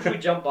 Sometimes we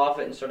jump off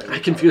it and start. I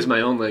confuse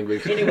my own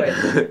language. Anyway,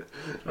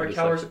 our Just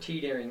tower's like-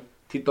 teetering.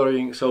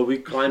 teetering. So we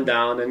climb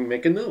down and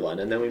make a new one,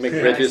 and then we make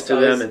Yeah, bridges I to saw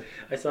them. this. And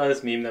I saw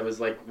this meme that was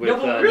like with No,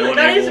 but no really, one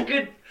that is able. a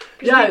good.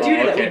 Yeah, we do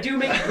that. okay. We do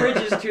make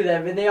bridges to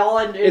them, and they all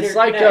it's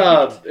like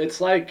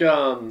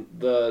interconnect.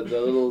 the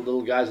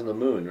little guys on the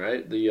moon,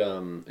 right? The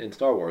in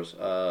Star Wars.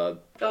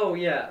 Oh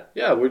yeah,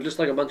 Yeah, we're just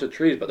like a bunch of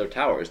trees, but they're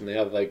towers, and they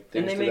have like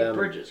and things they to make them.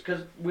 bridges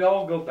because we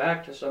all go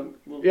back to some.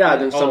 Little Yeah,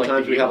 then Oh, like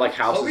sometimes the we have like Ewoks?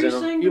 houses What were you in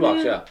them. saying, Ewoks,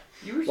 man? yeah.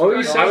 You were What were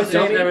you starting I off was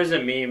saying saying there was a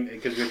meme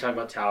because we were talking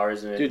about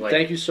towers and Dude, it, like,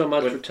 thank you so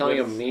much with- for telling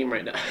with- a meme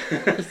right now.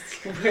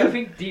 we're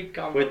having deep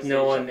conversations. with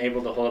no one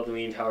able to hold up the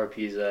Leaning Tower of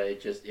Pisa,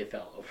 it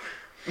fell over.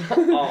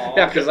 Aw.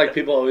 Yeah, because like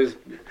people always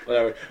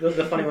whatever.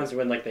 The funny ones are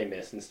when like they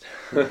miss and stuff.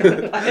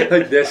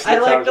 Like this. I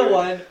that's like how the it-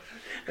 one.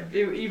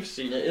 You've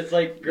seen it. It's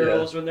like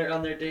girls when they're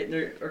on their date,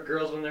 or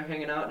girls when they're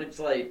hanging out, and it's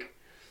like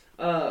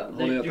Holding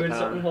they're up the doing power.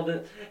 something, holding,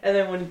 and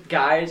then when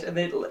guys and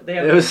they have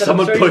There was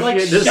someone so he's, pushing like,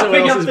 it into someone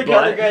shoving up else's the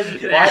butt. other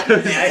guy's Yeah,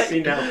 butt. I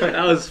seen that one.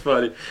 That was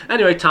funny.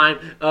 Anyway, time.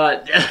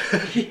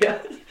 Yeah.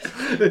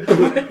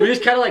 We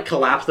just kind of like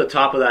collapsed the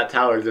top of that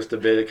tower just a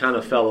bit. It kind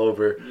of fell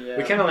over. Yeah.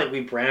 We kind of like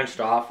we branched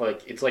off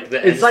like it's like the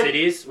It's end like-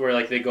 cities where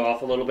like they go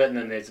off a little bit and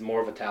then it's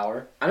more of a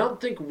tower. I don't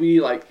think we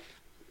like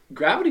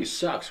Gravity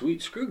sucks. We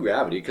screw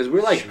gravity because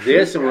we're like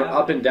this and we're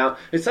up and down.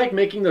 It's like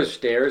making those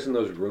stairs in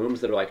those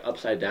rooms that are like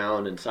upside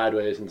down and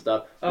sideways and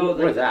stuff. Oh,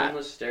 we're the that.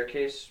 endless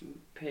staircase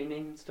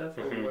painting and stuff,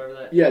 or whatever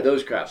that. Yeah,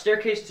 those craps.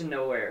 Staircase to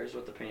nowhere is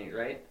what the painting,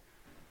 right?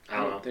 I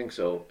don't think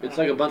so. It's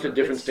like a bunch of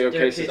different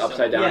staircases staircase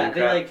upside down. Yeah, and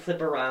they crap. like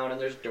flip around and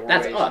there's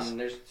doorways That's us. and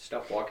there's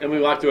stuff walking. And we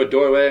walk through a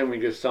doorway and we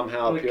just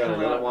somehow we appear on come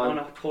another out one. on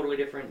a totally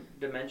different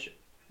dimension.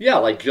 Yeah,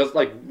 like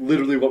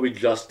literally what we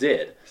just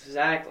did.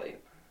 Exactly.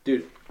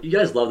 Dude, you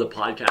guys love the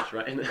podcast,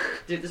 right?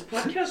 Dude, this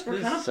podcast,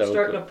 we're kind of so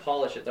starting cool. to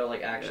polish it though,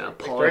 like actually.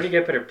 Yeah, Try to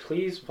get better.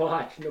 Please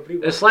watch. Nobody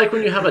watch. It's like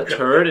when you have a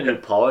turd and you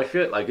polish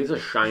it, like it's a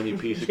shiny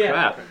piece of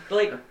crap. But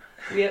like,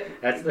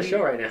 That's the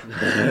show right now.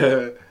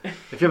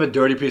 If you have a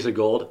dirty piece of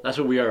gold, that's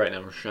what we are right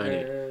now. We're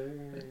shiny.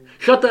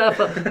 Shut the F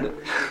up.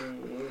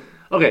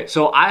 Okay,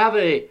 so I have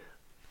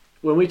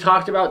when we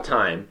talked about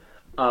time,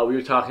 we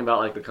were talking about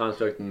like the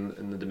construct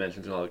and the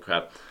dimensions and all that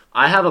crap.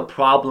 I have a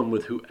problem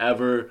with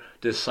whoever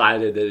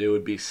decided that it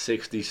would be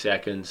 60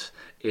 seconds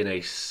in a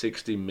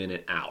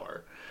 60-minute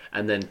hour,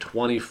 and then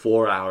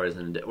 24 hours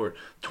or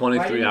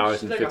 23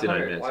 hours and 59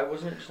 minutes. Why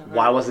wasn't it just 100?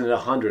 Why wasn't it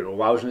 100 or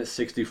why wasn't it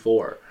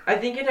 64? I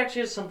think it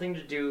actually has something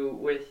to do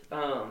with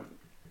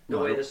the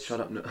way this. Shut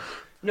up. No.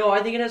 No,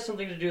 I think it has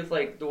something to do with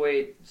like the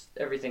way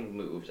everything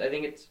moves. I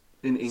think it's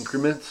In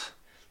increments.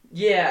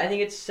 Yeah, I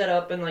think it's set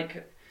up and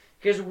like.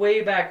 Because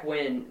way back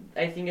when,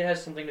 I think it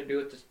has something to do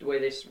with the way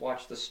they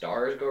watch the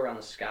stars go around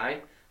the sky,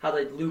 how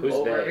they loop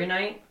over every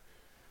night.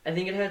 I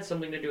think it had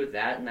something to do with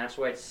that, and that's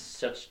why it's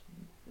such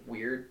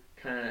weird,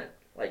 kind of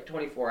like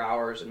 24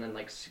 hours and then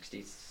like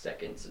 60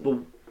 seconds.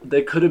 Well,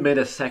 they could have made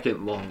a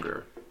second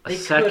longer. A They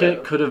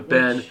second could have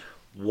been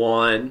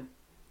 1,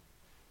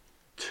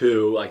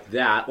 2, like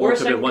that, Or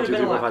it a could have been second 1, 2, could 3,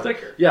 have 4, been a 5, lot 6.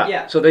 quicker. Yeah.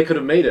 Yeah. So they could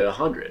have made it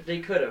 100. They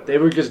could have. They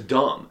were just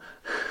dumb.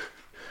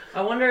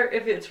 I wonder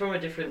if it's from a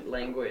different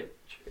language,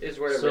 is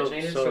where it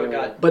originated, so it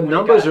got... But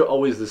numbers are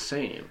always the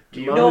same.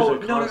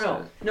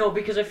 No,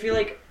 because I feel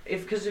like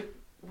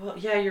well,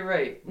 yeah, you're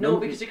right. No,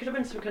 because it could have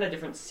been some kind of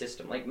different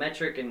system, like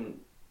metric and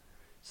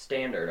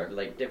standard are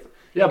like different.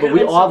 Yeah, but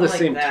we all the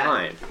same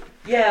time.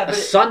 Yeah, A but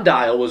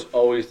sundial was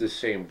always the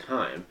same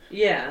time.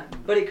 yeah,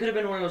 but it could have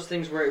been one of those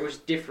things where it was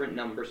different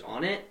numbers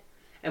on it,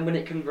 and when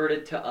it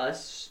converted to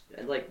us,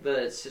 like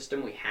the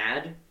system we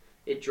had,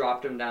 it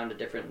dropped them down to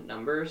different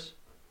numbers.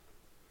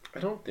 I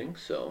don't think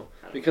so.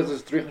 Because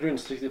there's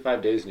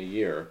 365 days in a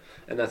year,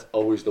 and that's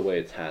always the way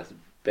it has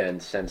been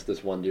since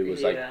this one dude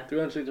was like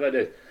 365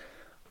 days.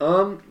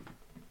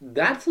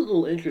 That's a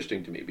little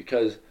interesting to me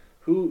because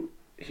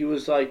he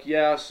was like,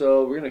 yeah,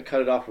 so we're gonna cut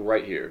it off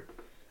right here,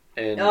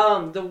 and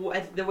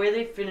the way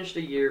they finished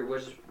a year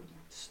was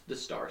the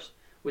stars.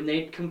 When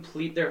they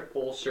complete their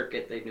full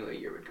circuit, they knew a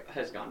year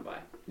has gone by.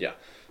 Yeah.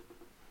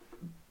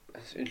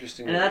 That's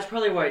interesting. And that's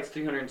probably why it's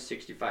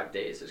 365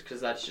 days, is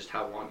because that's just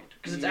how long it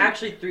took. Because it's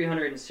actually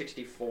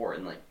 364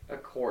 in like a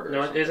quarter.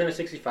 No, isn't it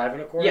 65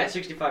 and a quarter? Yeah,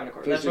 65 and a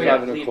quarter. That's why 65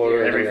 you and a leap quarter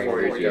year every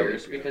 4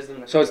 years. yeah. Because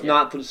then So it's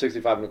not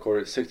 65 and a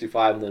quarter, it's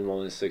 65 and then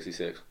one is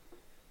 66.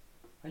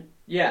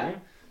 Yeah. Mm-hmm.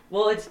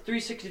 Well, it's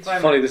 365.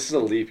 It's funny, this is a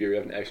leap year, we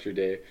have an extra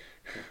day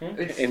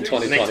It's in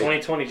 365. Makes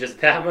 2020. 2020 just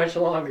that much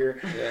longer.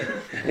 Yeah.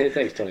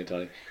 Thanks,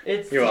 2020.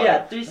 It's, You're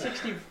yeah,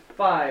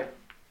 365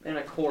 and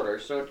a quarter,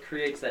 so it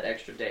creates that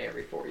extra day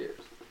every 4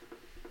 years.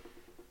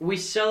 We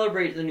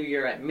celebrate the new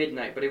year at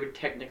midnight, but it would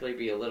technically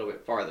be a little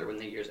bit farther when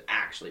the year's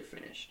actually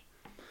finished.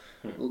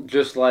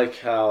 Just like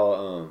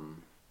how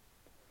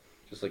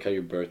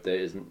your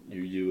birthday isn't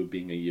you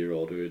being a year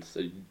older, it's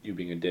you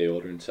being a day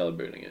older and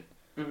celebrating it.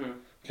 Mm-hmm.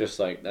 Just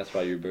like that's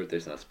why your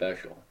birthday's not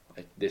special.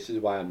 This is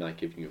why I'm not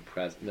giving you a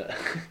present. No.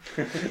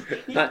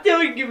 You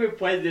still give me a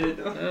present.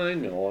 I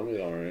know,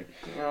 I'm alright.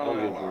 Oh, I'll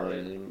give you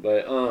alright. one,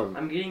 but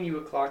I'm getting you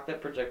a clock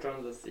that projects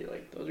onto the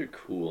ceiling. those are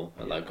cool.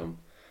 I Yeah. like them.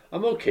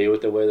 I'm okay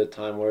with the way the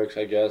time works,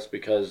 I guess,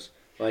 because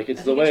like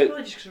it's I the think way. it's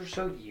really just because we're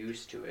so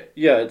used to it.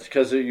 Yeah, it's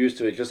because they're used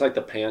to it. Just like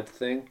the pant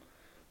thing.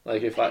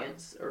 Like if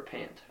Pants or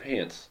pant?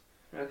 pants.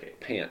 Okay.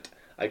 Pant.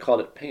 I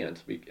called it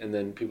pants, and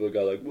then people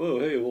go like, "Whoa,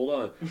 hey, hold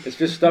on." It's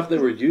just stuff that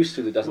we're used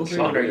to that doesn't.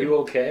 John, are you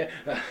okay?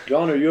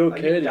 John, are you Are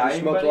okay? you Did dying,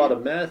 you smoke buddy? a lot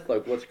of meth?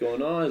 Like, what's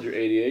going on? Is your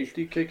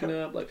ADHD kicking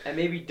up? Like, I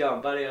may be dumb,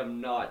 but I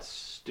am not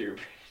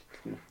stupid.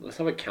 let's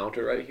have a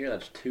counter right here.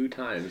 That's 2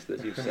 times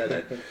that you've said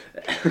it.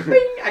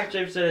 Actually,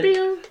 I've said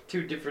it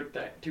two different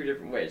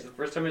ways. The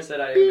first time I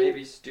said I may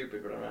be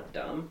stupid, but I'm not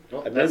dumb.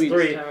 Well, Maybe- that's The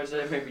 3. second time I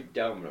said I may be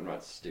dumb, but I'm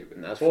not stupid.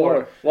 And that's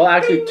 4. Well,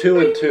 actually, 2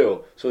 and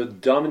 2. So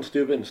dumb and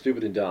stupid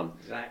and dumb.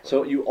 Exactly.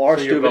 So you are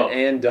So you're stupid both.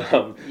 and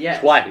dumb Yes,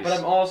 twice. but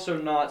I'm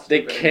also not They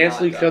stupid. and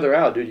cancel not each dumb. other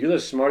out, dude. You're the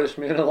smartest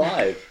man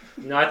alive.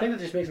 No, I think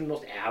that just makes them the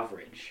most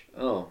average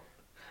Oh.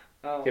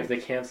 Oh. if they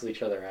cancel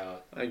each other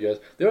out. I guess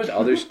there was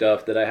other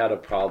stuff that I had a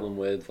problem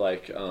with,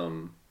 like There's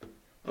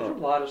a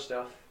lot of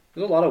stuff.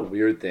 there's a lot of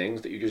weird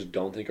things that you just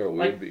don't think are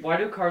weird. Like, why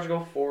do cars go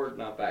forward,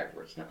 not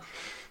backwards? No.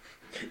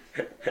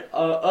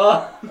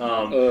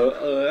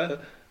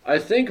 I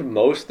think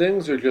most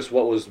things are just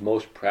what was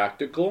most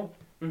practical,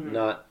 Mhm.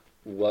 not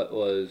what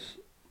was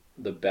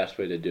the best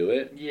way to do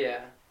it. Yeah.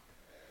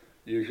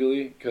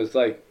 Usually, because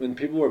like when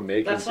people were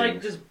making That's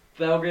like things, just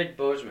Belgrade,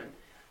 Bozeman.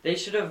 They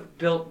should have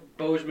built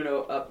Bozeman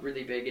up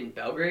really big in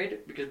Belgrade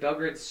because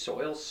Belgrade's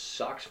soil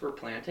sucks for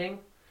planting,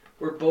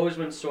 where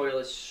Bozeman's soil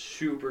is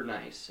super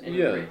nice and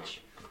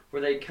rich,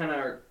 where they kind of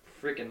are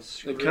freaking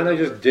screwed. They kind of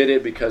just did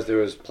it because there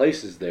was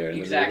places there. And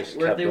Exactly. Then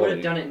Where if they would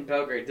have done it in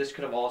Belgrade, this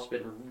could have also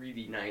been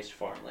really nice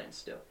farmland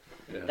still.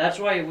 Yeah. That's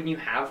why when you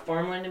have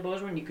farmland in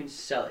Bozeman, you can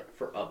sell it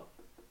for a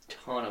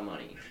ton of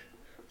money.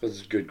 Because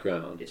it's good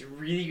ground. It's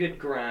really good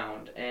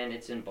ground, and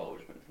it's in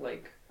Bozeman.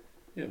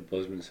 Yeah,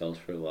 Bozeman sells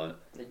for a lot.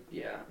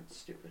 Yeah, it's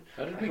stupid.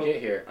 How did we get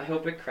here? I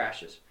hope it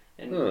crashes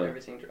and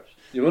everything drops.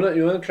 You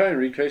wanna try and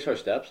retrace our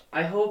steps?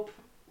 I hope.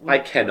 I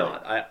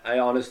cannot. I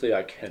honestly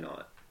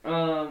cannot.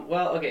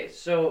 Well, okay.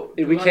 So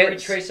do we want to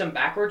retrace them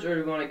backwards, or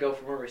do we want to go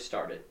from where we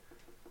started?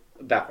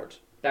 Backwards.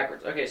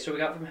 Backwards. Okay, so we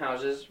got from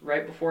houses.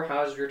 Right before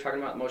houses, we were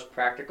talking about the most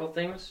practical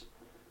things.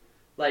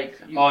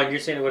 You're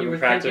saying it would be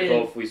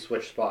practical if we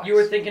switched spots. You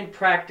were thinking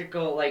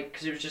practical,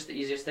 because it was just the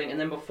easiest thing. And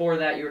then before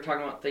that, you were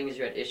talking about things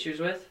you had issues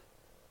with.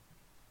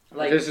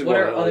 What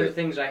are other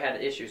things I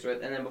had issues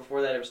with? And then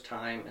before that, it was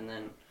time, and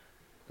then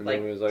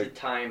it was the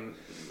time.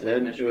 And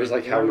then it was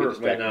how we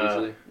distract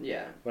easily.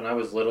 Yeah. When I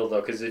was little,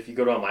 though, because if you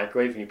go to a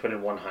microwave and you put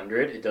in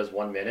 100, it does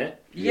 1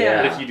 minute.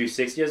 Yeah. But if you do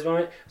 60 as 1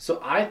 minute. So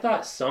I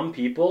thought some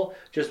people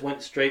just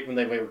went straight when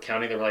they were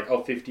counting. They were like,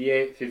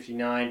 58,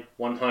 59,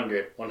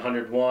 100,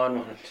 101,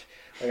 100.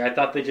 I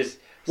thought they just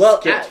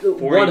skipped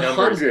 40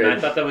 numbers. And I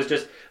thought that was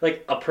just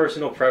a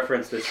personal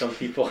preference that some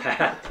people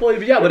had.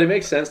 Well, yeah, but it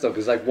makes sense though,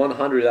 because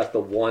 100, that's the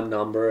one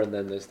number, and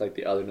then there's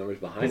the other numbers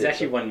behind it. It's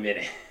actually 1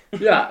 minute.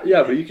 Yeah,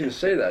 but you can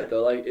say that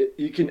though.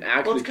 You can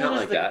actually count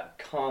like that.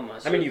 Comma.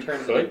 So you could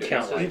count like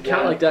that. You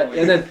count like that,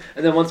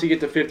 and then once you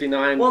get to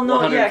 59, well, no,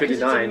 159. yeah, because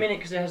it's a minute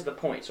because it has the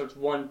point, so it's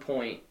 1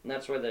 point, and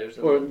that's where there's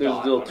a little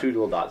dot two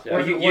little dots. Yeah.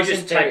 Or you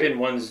just type in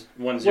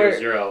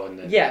 100 and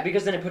then. Yeah,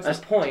 because then it puts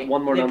the point.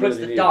 One more number. It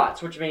puts the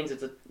dots, which means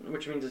it's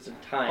a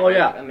time. Oh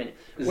yeah, a minute.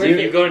 Where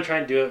if you go and try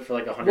and do it for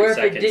 100 seconds.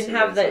 Where if it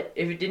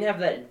didn't have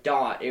that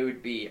dot, it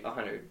would be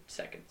 100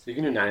 seconds. You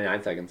can do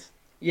 99 seconds.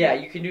 Yeah,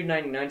 you can do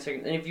 99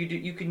 seconds, and if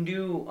you can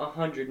do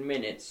 100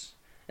 minutes,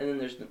 and then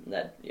there's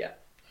that. Yeah.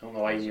 I don't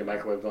know why you need your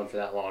microwave going for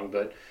that long,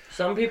 but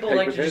some people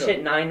like to just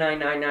hit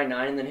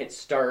 99999 and then hit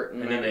start,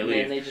 and then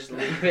they just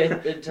leave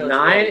it until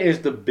 9 is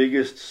the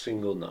biggest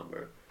single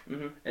number,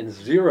 and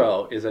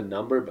 0 is a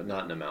number but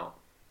not an amount.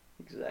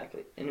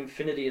 Exactly, and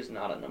infinity is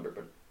not a number,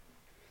 but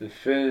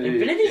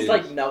infinity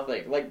is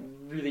nothing.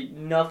 Really,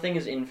 nothing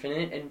is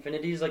infinite.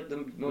 Infinity is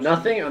the most.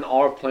 Nothing on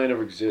our plane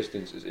of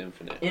existence is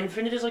infinite.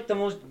 Infinite is the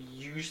most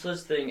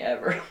useless thing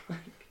ever,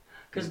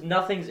 because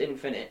nothing's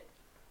infinite.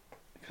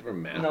 Except for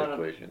math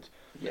equations.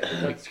 Yeah,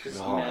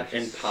 math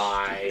and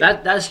pi.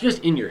 That's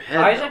just in your head.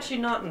 Pi is actually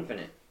not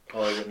infinite.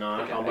 Oh, is it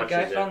not? How much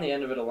I is it? found the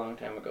end of it a long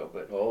time ago,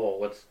 but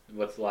what's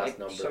the last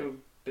number?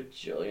 Some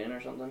bajillion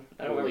or something.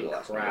 I don't remember the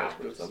last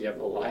number. But you have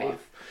a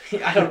life.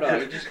 I don't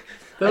know.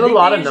 There's a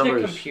lot of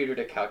numbers. A computer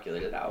to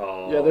calculate it out.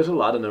 Oh. Yeah, there's a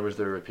lot of numbers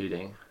that are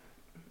repeating.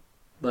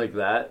 Like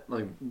that,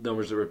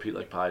 numbers that repeat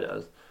like pi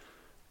does.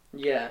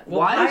 Yeah.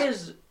 Well, pi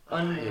is.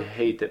 I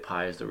hate that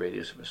pi is the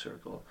radius of a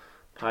circle.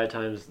 Pi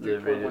times the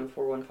radius.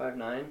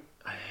 14159.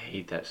 I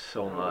hate that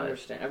so much. I don't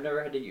understand. I've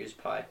never had to use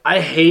pi. I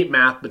hate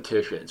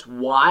mathematicians.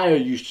 Why are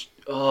you?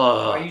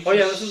 Oh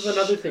yeah, this is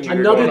another thing.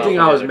 Another thing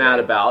I was mad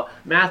about.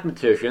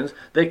 Mathematicians,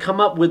 they come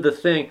up with the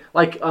thing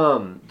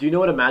do you know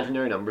what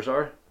imaginary numbers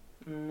are?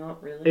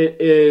 Not really.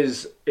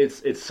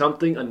 It's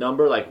something, a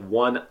number like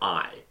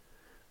 1i.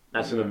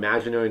 That's an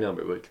imaginary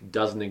number which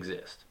doesn't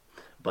exist.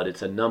 But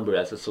it's a number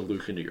that's a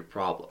solution to your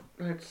problem.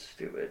 That's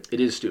stupid. It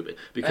is stupid.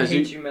 Because I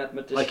hate you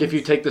mathematicians. if you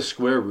take the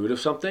square root of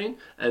something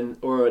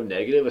or a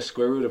negative, a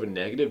square root of a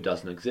negative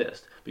doesn't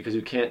exist. Because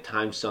you can't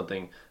times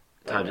something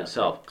times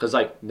itself. Because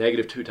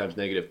negative 2 times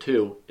negative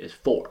 2 is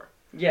 4.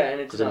 Yeah,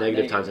 and it's because a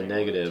negative times a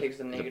negative is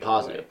a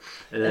positive.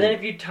 And then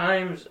if you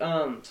times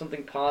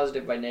something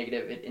positive by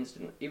negative, it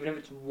instantly, even if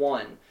it's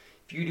 1,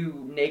 if you do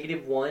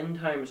 -1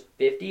 times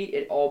 50,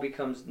 it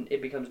becomes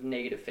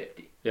negative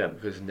 50. Yeah,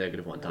 because it's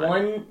negative 1 time.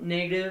 One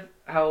negative,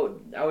 how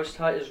I was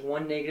taught is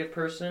one negative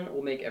person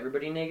will make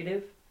everybody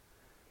negative.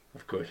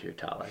 Of course you're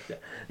taught like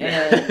that.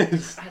 And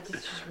that's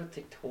just what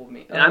they told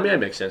me. I mean, it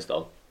makes sense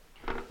though.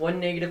 One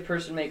negative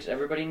person makes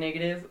everybody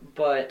negative,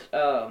 but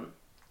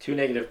 2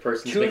 negative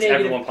persons makes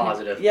everyone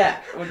positive. Yeah.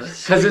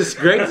 Because it's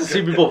great to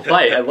see people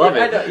fight. I love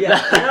it.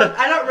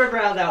 I don't remember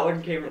how that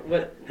one came.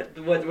 What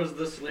was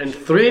the solution? And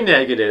 3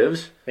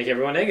 negatives. Make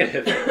everyone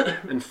negative.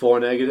 And 4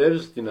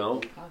 negatives,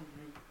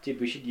 Dude,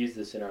 we should use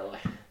this in our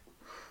life.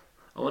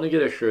 I want to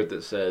get a shirt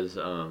that says,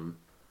 what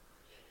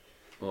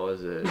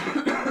was it?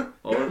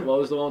 What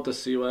was the one with the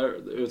C letter?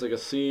 It was like a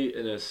C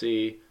and a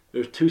C.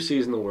 There's 2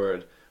 C's in the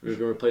word. We were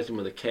going to replace them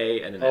with a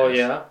K and an S. Oh,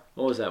 yeah?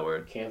 What was that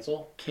word?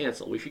 Cancel?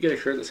 Cancel. We should get a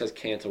shirt that says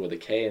cancel with a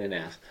K and an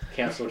S.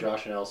 Cancel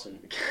Josh and Elson.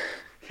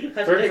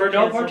 for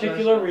no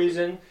particular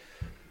reason.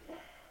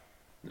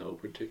 No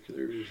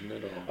particular reason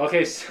at all.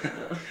 Okay.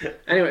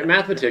 Anyway,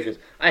 mathematicians.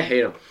 I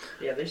hate them.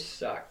 Yeah, they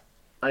suck.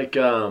 Like,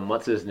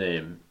 what's his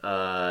name?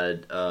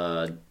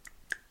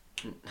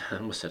 I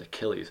almost said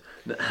Achilles.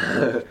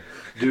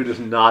 Dude is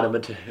not a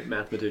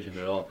mathematician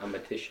at all. A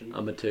matician.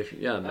 A mathematician.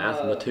 Yeah, a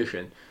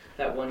mathematician.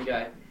 That one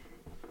guy.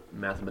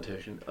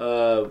 Mathematician.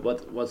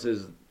 What was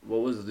the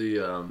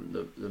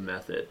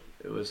method?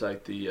 It was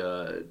like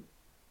the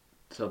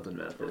something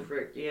method. Oh,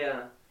 frick,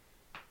 yeah.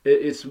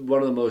 It's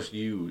one of the most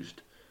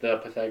used. The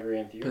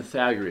Pythagorean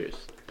theorem.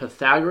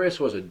 Pythagoras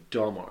was a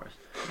dumbass.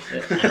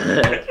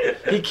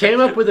 He came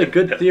up with a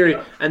good theory,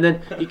 and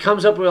then he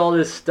comes up with all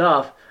this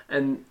stuff,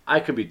 and I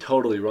could be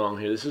totally wrong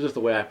here. This is just the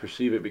way I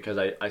perceive it because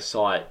I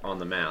saw it on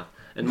the math.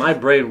 And my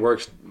brain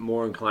works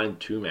more inclined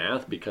to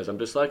math because I'm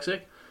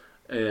dyslexic,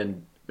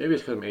 and maybe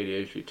it's because I'm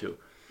ADHD too.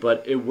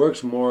 But it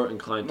works more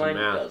inclined to math.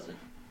 Mine doesn't.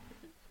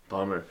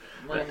 Bummer.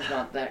 Mine's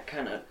not that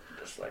kind of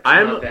dyslexic.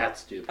 I'm not that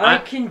stupid. I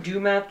can do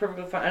math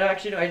perfectly fine. I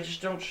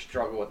just don't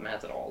struggle with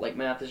math at all. Like,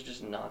 math is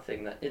just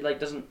nothing that... It, like,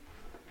 doesn't...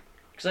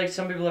 Because, like,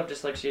 some people have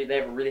dyslexia, they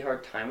have a really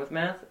hard time with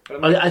math.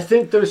 But I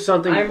think there's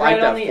something I'm like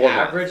right that on the for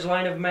average math.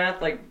 line of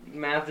math. Like,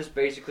 math is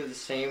basically the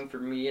same for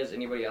me as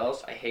anybody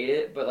else. I hate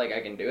it, but, like,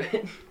 I can do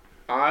it.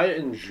 I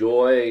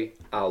enjoy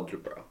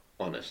algebra,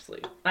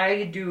 honestly. I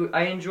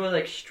enjoy,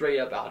 like, straight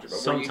up algebra.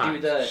 Sometimes. Where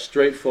you do the...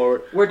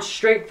 Straightforward. Where it's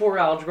straightforward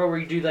algebra, where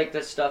you do, like,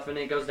 this stuff, and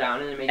it goes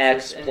down, and it makes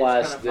X this, and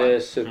plus it's kind of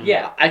this. fun. And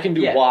Yeah. I can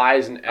do Yeah.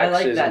 Y's and I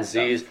like X's that and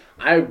Z's. stuff.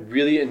 I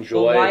really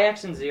enjoy... Well, Y,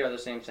 X, and Z are the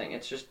same thing.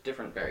 It's just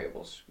different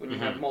variables. When you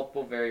have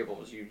multiple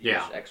variables, you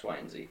use X, Y,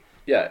 and Z.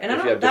 Yeah, And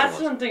if you have that's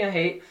different ones. something I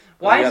hate.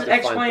 Well, Why you is have it to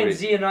X, find Y, and three.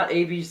 Z and not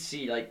A, B,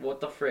 C? Like,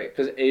 what the frick?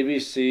 Because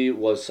ABC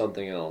was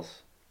something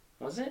else.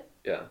 Was it?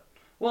 Yeah.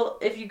 Well,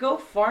 if you go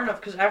far enough,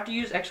 because after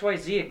you use X, Y,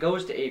 Z, it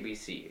goes to A, B,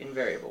 C in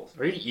variables.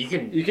 Or you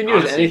can use honestly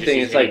anything. just It's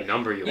use any like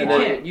number you You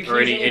want, can. You can or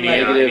use any any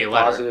Negative, any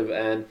letter. positive,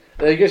 and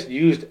they just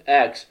used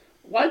X.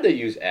 Why'd they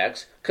use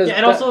X? Cause Yeah,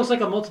 and also it's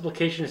like a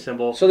multiplication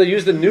symbol. so they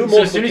used the new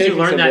So as soon multiplication as you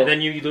learn symbol.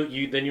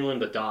 that, then you learn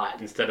the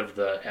dot instead of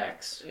the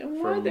X. Yeah, for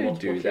why'd they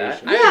do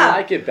that? multiplication. I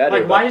like it better.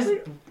 Like, why but- is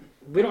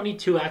we don't need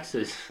two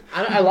X's?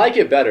 I like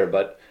it better,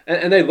 but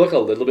and they look a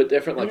little bit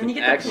different. Like And then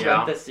you an get X, the Yeah.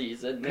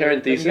 parentheses. And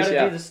Parentheses, you gotta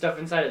yeah. do the stuff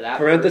inside of that.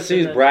 parentheses, first,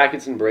 and then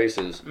brackets, and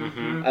braces.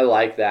 Mm-hmm. I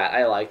like that.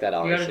 I like that. You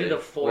Honestly, gotta do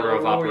the foil Order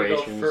of rule where you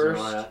go operations and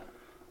all first.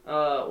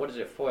 that. What is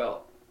it?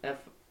 Foil.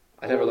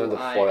 I never learned the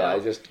foil. I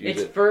just use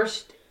It's it.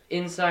 first,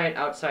 inside,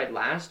 outside,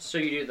 last. So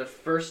you do the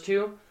first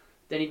two,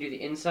 then you do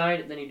the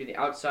inside, then you do the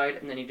outside,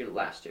 and then you do the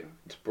last two.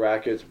 It's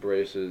brackets,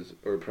 braces,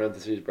 or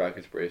parentheses,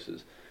 brackets,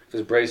 braces.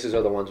 Because braces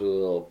are the ones with a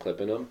little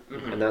clip in them,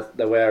 Mhm. and that's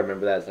the way I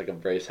remember that. It's like a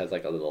brace has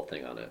like a little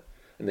thing on it,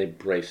 and they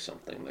brace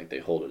something, like they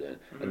hold it in,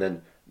 Mhm. and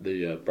then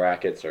the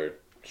brackets are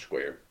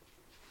square.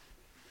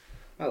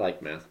 I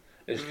like math.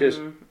 It's just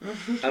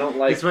I don't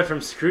like. This went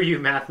from screw you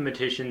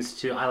mathematicians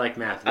to I like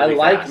math. I really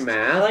like fast. I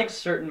math. like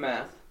certain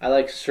math. I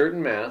like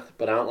certain math,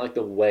 but I don't like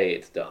the way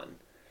it's done.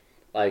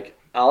 Like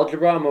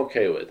algebra, I'm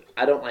okay with.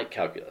 I don't like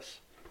calculus.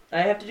 I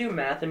have to do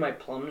math in my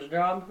plums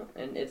job,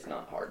 and it's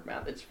not hard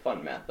math. It's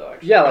fun math, though,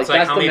 actually. Yeah, like It's like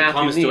that's how the many math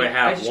plums you do need. I I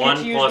have? just One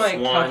get to use plus my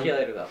one.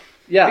 calculator, though.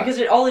 Yeah,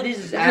 Because all it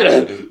is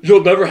add.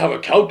 you'll never have a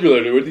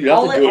calculator with you. You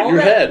have to do it in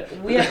your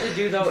head. We have to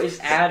do, though,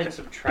 is add and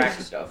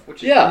subtract stuff,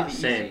 which is Yeah, really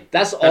same. easy.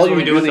 That's That's all what you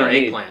we do really with our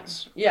need.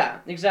 eggplants. Yeah,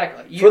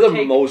 exactly. You For the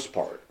take- most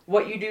part.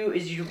 What you do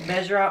is you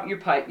measure out your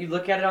pipe. You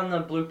look at it on the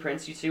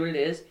blueprints. You see what it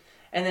is,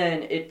 and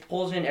then it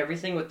pulls in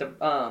everything with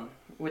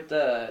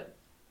the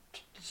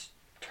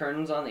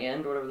turns on the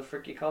end, whatever the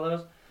frick you call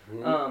those.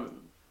 Mhm.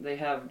 They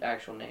have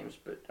actual names,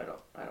 but I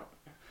don't.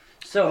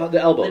 So The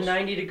elbows. the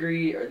 90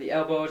 degree or the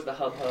elbows, the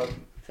hub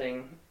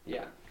thing.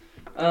 Yeah.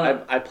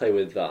 I play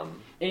with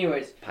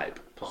Anyways, pipe.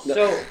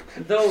 so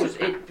those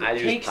it I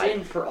use takes pipe.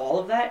 in for all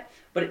of that,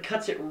 but it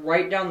cuts it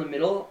right down the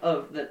middle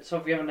of that. So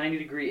if you have a 90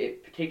 degree,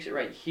 it takes it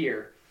right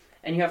here,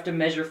 and you have to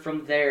measure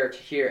from there to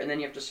here, and then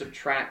you have to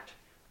subtract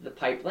the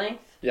pipe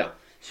length. Yeah.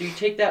 So you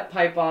take that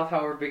pipe off,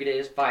 however big it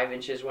is, 5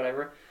 inches,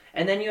 whatever,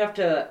 and then you have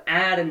to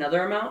add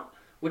another amount,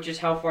 which is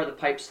how far the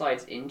pipe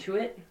slides into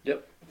it.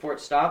 Yep. Before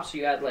it stops, so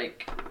you add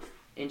like 1.5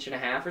 inches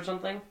or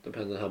something.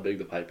 Depends on how big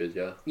the pipe is,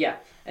 yeah.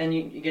 And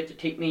you get to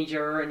tape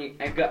measure, and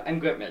I'm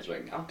good at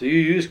measuring now. Do you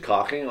use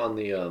caulking on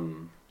the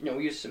No,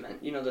 we use cement.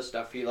 You know the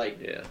stuff you like.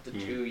 Yeah. The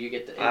two you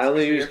get. I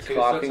only use clear too,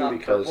 caulking so it's not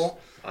because purple.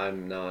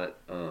 I'm not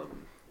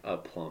a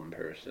plum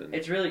person.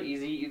 It's really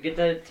easy. You get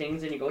the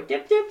things and you go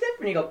dip dip dip,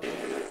 and you go,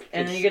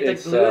 and then you get the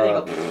It's, glue and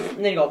you go,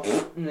 and then you go,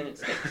 and then it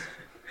sticks.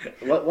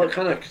 What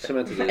kind of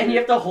cement is it? And you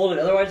have to hold it,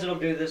 otherwise it'll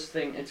do this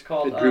thing. It's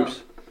called. It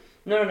droops.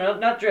 No,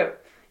 not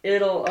drip.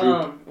 It'll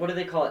Droop. What do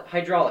they call it?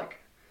 Hydraulic.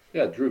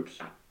 Yeah, it droops.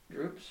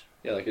 Droops.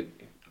 Yeah, like it.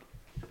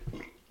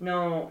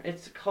 No,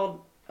 it's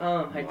called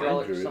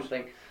hydraulic or droops.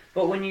 something.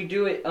 But when you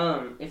do it,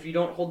 if you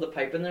don't hold the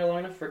pipe in there long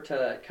enough for it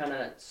to kind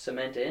of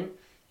cement in,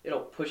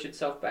 it'll push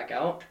itself back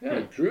out. Yeah,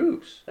 it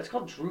droops. That's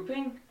called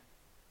drooping.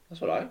 That's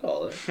what I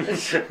call it.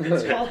 It's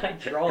called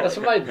hydraulic. That's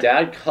what my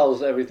dad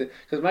calls everything.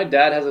 Because my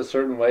dad has a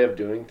certain way of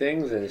doing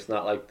things, and it's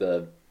not like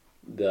the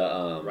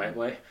Right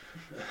way.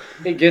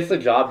 It gets the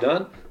job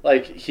done.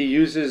 Like he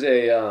uses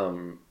a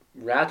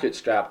ratchet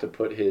strap to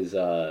put his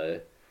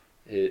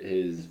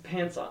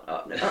Pants on.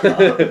 Oh,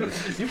 no. You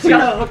He's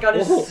got a hook on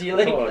his Whoa.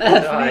 ceiling. Oh,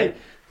 That's God.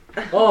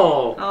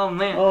 Oh. Oh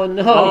man. Oh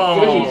no!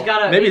 Oh. He's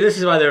got a. Maybe this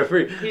is why they were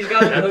free. He's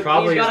got a That hook,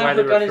 probably he's is got why a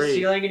they hook were on his free.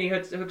 ceiling, and he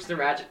hooks the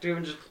ratchet to him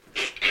and just.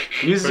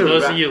 Uses For a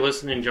those ra- of you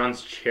listening,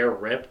 John's chair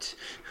ripped.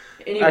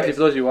 Anyways, Actually, for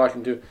those of you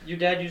watching too, your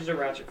dad uses a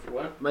ratchet for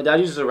what? My dad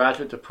uses a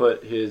ratchet to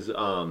put his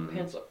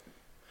Pants up.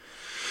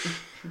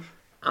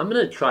 I'm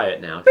gonna try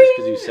it now just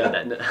because you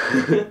said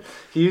that.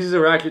 He uses a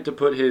ratchet to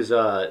put his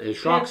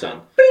shocks in.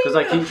 Because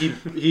like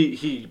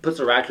he puts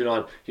a ratchet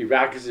on, he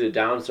ratchets it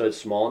down so it's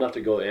small enough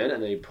to go in,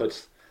 and then he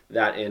puts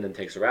that in and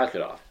takes the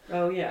ratchet off.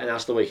 Oh yeah. And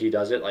that's the way he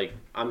does it. Like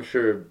I'm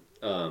sure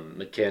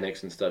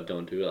mechanics and stuff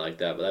don't do it like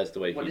that, but that's the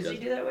way What he does does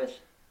he do that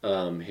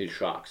with? his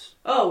shocks.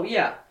 Oh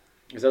yeah.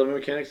 Is that the way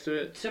mechanics do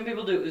it? Some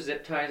people do it with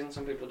zip ties, and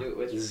some people do it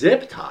with.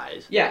 Zip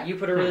ties. Yeah, you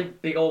put a really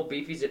big old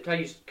beefy zip tie.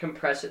 You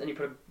compress it, then you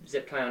put a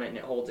zip tie on it, and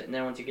it holds it. And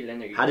then once you get it in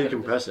there, How do you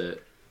compress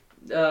it?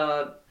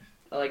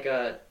 Like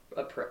a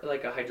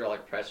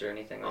hydraulic press or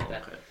anything like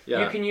that. Okay.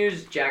 Yeah. You can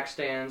use jack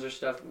stands or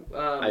stuff.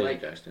 I Like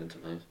use jack stands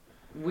sometimes.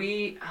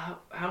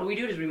 how we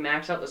do it is we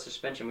max out the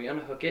suspension. We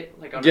unhook it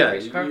like on Yeah, a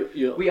race car.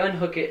 you- We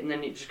unhook it, and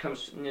then it just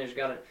comes. And there's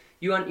got it.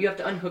 You have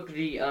to unhook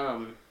the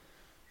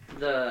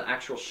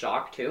actual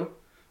shock too,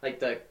 like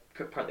the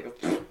part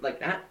that goes like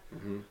that.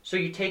 Mm-hmm. So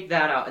you take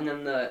that out, and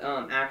then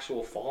the axle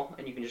will fall,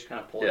 and you can just kind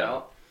of pull it Yeah.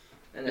 out.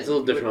 And It's a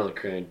little different on the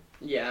crane.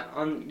 Yeah,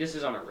 this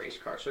is on a race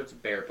car, so it's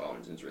bare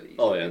bones and it's really easy.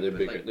 Oh yeah, they're But,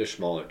 bigger. like, They're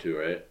smaller too,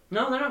 right?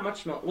 no, they're not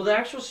much smaller. Well, the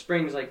actual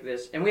spring's like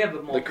this, and we have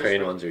a multiple. The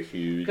crane ones are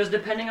huge. Because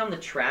depending on the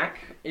track,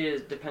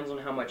 depends on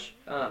how much,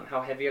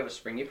 how heavy of a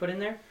spring you put in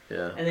there.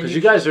 Yeah, and then because you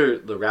you guys are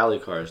the rally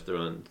cars. They're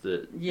on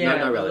the Yeah,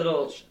 not rally.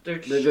 little. They're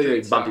They're straight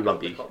like stock,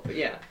 bumpy. but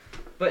yeah,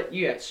 but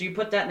yeah. So you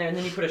put that in there, and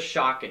then you put a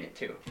shock in it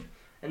too.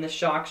 And the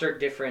shocks are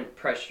different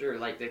pressure,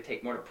 like they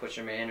take more to push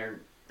them in,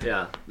 or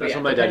Yeah, that's yeah,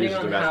 what my dad depending uses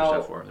the on ratchet how-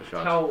 stuff for. The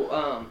shocks.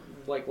 how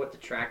like what the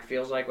track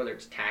feels like, whether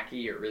it's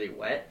tacky or really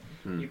wet.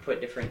 You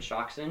put different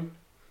shocks in.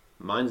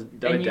 My you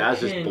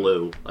dad's just can-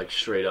 blew, like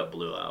straight up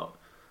blew out.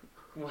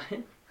 What?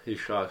 His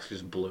shocks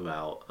just blew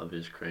out of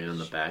his crane on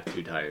the back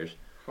 2 tires.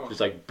 Huh. Just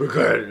like,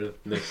 and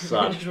they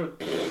suck.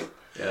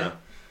 Yeah.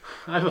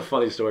 I have a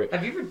funny story.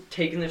 Have you ever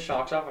taken the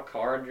shocks off a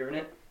car and driven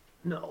it?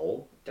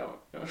 No. Don't.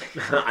 No.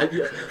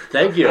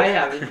 Thank you. I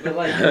haven't, but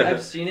like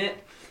I've seen it.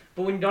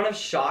 But when you don't have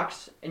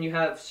shocks and you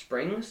have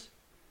springs,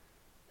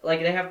 like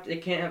they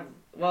can't have.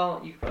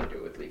 Well, you can probably do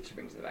it with leaf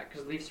springs in the back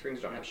because leaf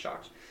springs don't have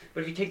shocks.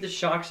 But if you take the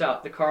shocks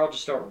out, the car will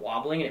just start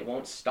wobbling and it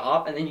won't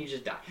stop, and then you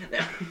just die.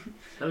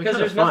 Because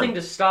there's nothing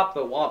to stop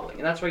the wobbling,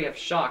 and that's why you have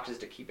shocks, is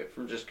to keep it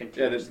from just Yeah,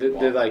 continuously they're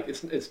wobbling. like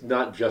it's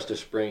not just a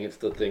spring; it's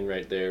the thing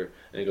right there,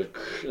 and it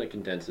goes and it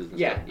condenses. And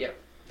Yeah, stuff. yeah,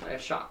 I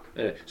have shock.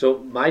 Anyway, so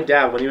my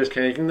dad, when he was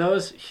cranking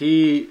those,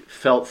 he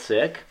felt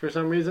sick for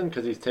some reason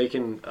because he's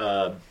taken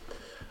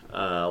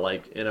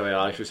like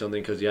antibiotics or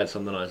something because he had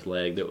something on his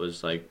leg that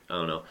was like I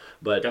don't know,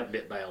 but Got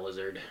bit by a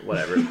lizard.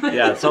 whatever.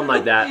 Yeah, something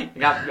like that.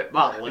 Got bit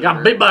by a lizard.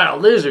 Got bit by a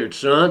lizard,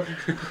 son.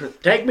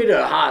 Take me to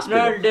the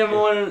hospital.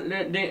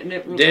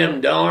 No,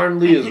 Damn darn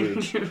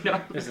lizards.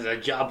 This is a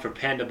job for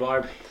Panda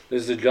Barb.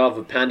 This is a job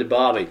for Panda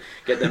Bobby.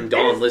 Get them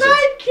darn lizards.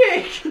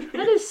 Sidekick!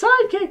 That is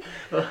sidekick.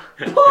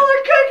 Polar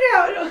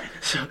cookout!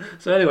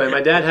 So anyway,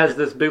 my dad has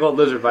this big old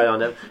lizard bite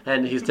on him,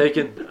 and he's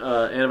taking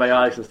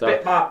antibiotics and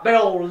Bit stuff. by a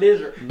big old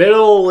lizard. Big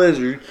old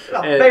lizard. A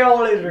And big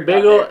old lizard.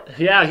 Big got old,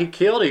 yeah, he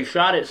killed. He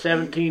shot it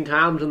 17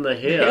 times in the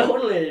there. Big head.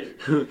 old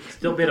lizard.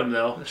 Still bit him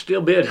though.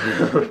 Still bit.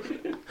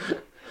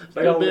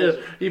 Big old bit.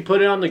 lizard. He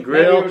put it on the Maybe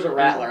grill. it was a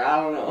rattler. I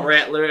don't know.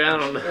 Rattler. I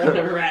don't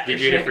know. Did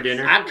you eat it for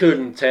dinner? I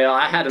couldn't tell.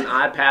 I had an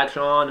eye patch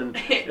on, and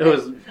it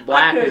was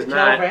black I as couldn't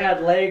tell if I night.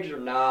 had legs or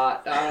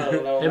not. I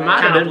don't know. It man.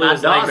 might have Kinda been blew my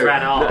his legs daughter.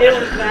 right off. It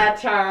was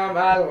that time.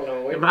 I don't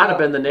know. It might have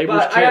been the neighbor's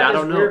But kid. I got I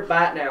this don't know. weird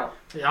bite now.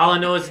 All I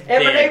know is it's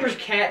And my dead. neighbor's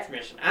cat's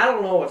missing. I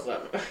don't know what's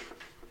up.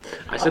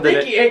 I I said think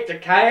that. he ate the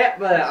cat,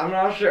 but I'm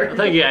not sure. I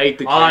think he ate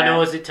the cat. All I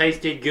know is it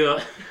tasted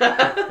good.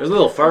 It was a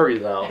little furry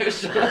though. It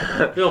was-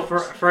 Feel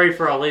furry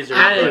for a lizard.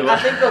 Anyway. I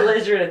think the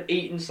lizard had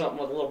eaten something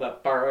with a little bit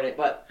of burr in it,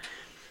 but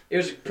it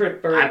was a pretty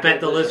burry. I bet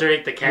the lizard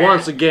ate the cat.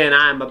 Once again,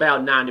 I'm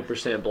about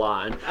 90%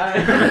 blind.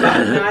 I'm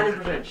about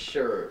 90%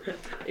 sure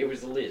it was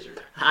the lizard.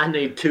 I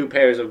need 2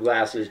 pairs of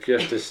glasses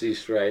just to see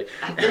straight.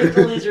 I think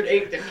the lizard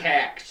ate the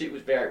cat because it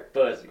was very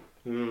fuzzy.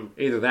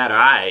 Either that or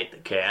I ate the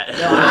cat.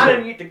 No, I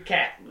didn't eat the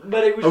cat,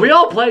 but it was. Are we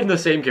all playing the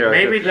same character?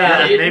 Maybe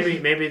Yeah,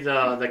 it- maybe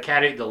the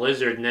cat ate the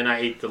lizard and then I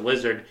ate the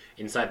lizard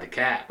inside the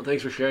cat. Well,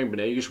 thanks for sharing,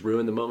 Benet. You just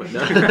ruined the moment.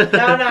 No.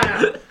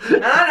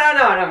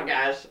 No,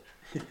 guys.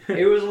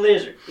 It was a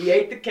lizard. He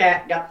ate the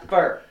cat, got the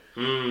fur.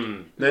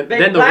 Mmm. Then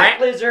Big the black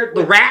lizard.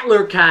 the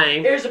rattler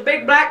came. It was a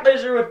big black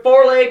lizard with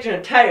 4 legs and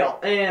a tail,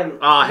 and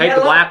Oh, I he hate had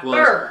the a lot black of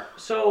ones. fur.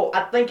 So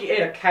I think he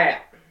ate a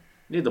cat.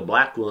 Need the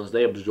black ones. They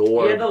He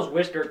absorb. had those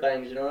whisker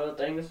things, you know those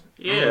things?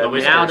 Yeah, The meowed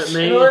whiskers. at And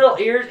me. the little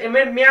ears, it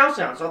made meow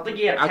sounds, so I think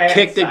he had a cat I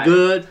kicked it inside.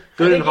 good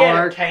and think he had a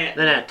hard. cat.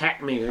 Then it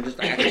attacked me. And just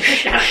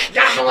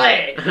Got the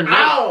leg. never,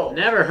 Oh!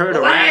 never heard The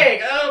a rat.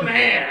 leg! Oh,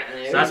 man!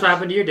 So that's what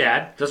happened to your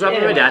dad. That's what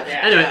happened to my dad.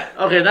 Yeah. Anyway,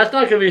 okay, that's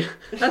not gonna be.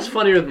 That's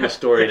funnier than the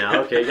story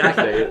now. Okay, I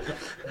say it.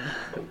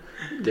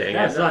 Dang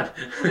That's it. not.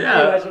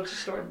 Yeah. What's your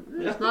story?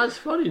 It's not as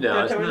funny now.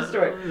 Yeah, It's tell me the not-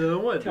 story.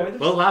 What? Tell me the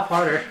Well, laugh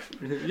harder.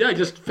 Yeah,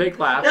 just fake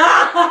laugh.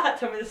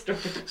 Tell me the story.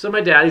 So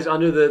my daddy's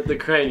under the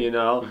crane,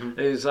 and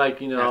he's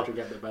like, After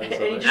get bit by the And he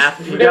silver. just-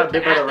 after he got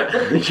bit by the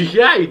rat.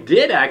 Yeah, he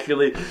did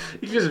actually.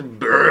 He just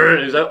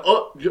burned. He's like,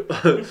 oh,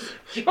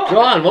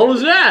 John, what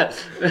was that?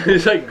 And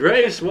he's like,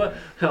 Grace, what?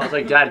 I was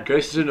like, Dad,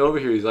 Grace isn't over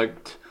here. He's like,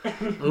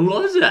 who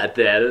was that,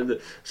 Dad? And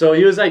so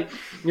he was like,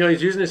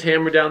 he's using his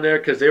hammer down there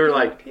because they were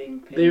like,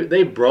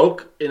 they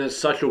broke in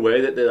such a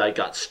way that they like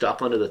got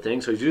stuck under the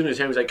thing. So he's using his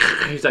hammer.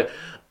 He's like,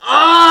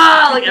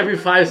 like every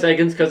 5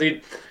 seconds because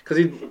he'd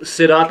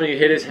sit up and he'd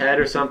hit his head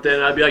or something.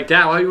 And I'd be like,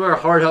 Dad, why do you wear a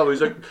hard helmet?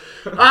 He's like,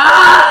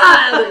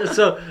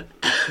 So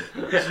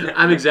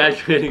I'm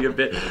exaggerating a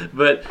bit,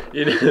 but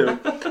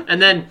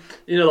and then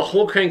the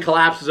whole crane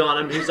collapses on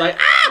him. He's like,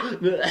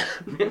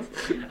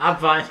 I'm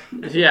fine.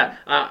 Yeah,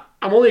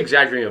 I'm only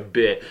exaggerating a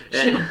bit.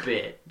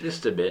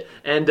 Just a bit.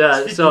 And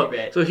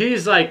so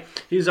he's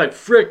like,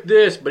 frick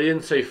this, but he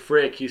didn't say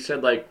frick. He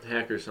said like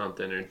heck or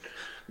something, or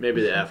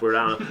maybe the F word.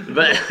 I don't know.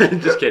 But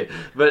just kidding.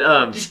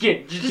 But Just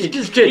kidding.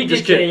 just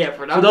kidding.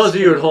 For those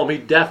of you at home, he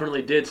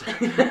definitely did.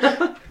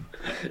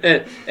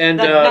 And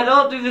now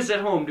don't do this at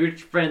home. Do it at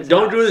your friend's house.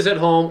 Don't do this at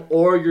home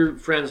or your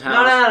friend's house.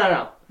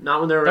 No. Not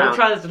when they're around. Don't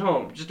try this at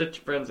home. Just at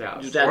your friend's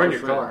house. Just at or your in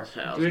your car.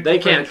 house. Do it at They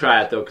your can't friend's try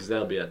house. it though because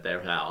they'll be at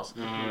their house.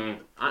 They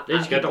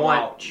just get to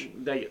watch.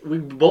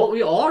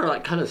 We all are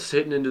like kind of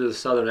sitting into the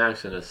southern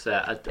accent just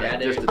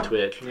a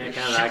twitch. Yeah, I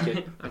kind of like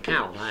it. I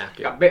kind of like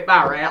it. Got bit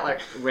by a rattler.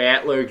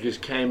 Rattler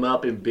just came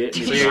up and bit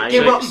me. So Just your,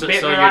 give up and so,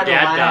 bit so me your right in the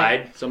dad leg.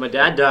 died. So my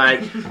dad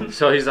died.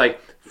 So he's like,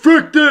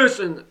 frick this,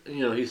 and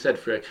he said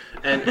frick,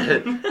 and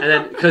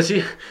then because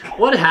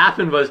what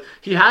happened was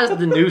he has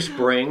the new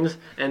springs,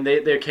 and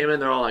they came in,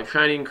 they're all like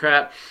shiny and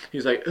crap.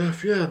 He's like,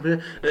 yeah,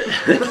 man.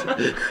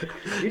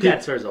 Your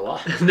dad swears a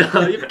lot.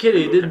 No, you're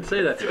kidding. He didn't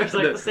say that. It's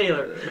like the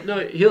sailor. No,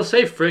 he'll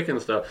say frick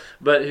and stuff,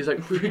 but he's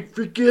like,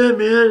 frick yeah,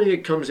 man. And he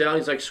comes out,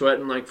 he's like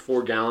sweating like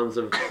 4 gallons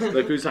of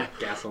liquid. He's like,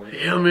 Gasoline.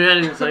 yeah, man.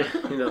 And it's like,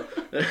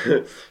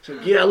 so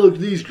yeah, look,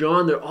 these,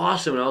 John, they're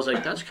awesome. And I was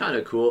like, that's kind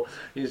of cool.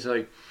 He's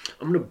like,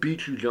 I'm gonna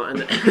beat you, John.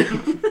 And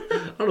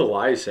I don't know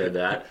why he said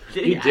that.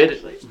 Did he he did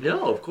actually? it.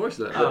 No, of course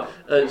not.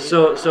 Oh.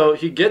 So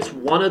he gets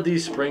one of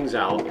these springs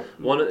out.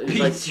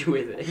 Beats you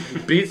with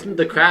it. Beats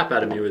the crap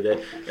out of me with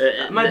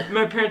it.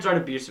 My parents aren't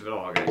abusive at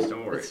all, guys.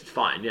 Don't worry. It's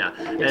fine, yeah.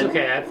 It's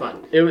okay, I had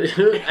fun.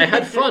 I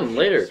had fun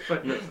later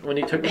fun. when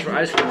he took me for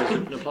ice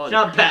cream. It's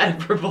not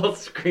bad for both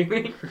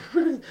screaming.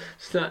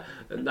 It's not.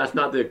 That's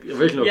not the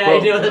original Yeah,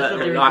 quote. I know that's not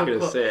the I'm not original going to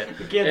quote. say it.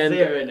 You can't And say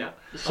it right now.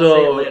 I'll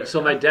say it later.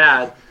 So my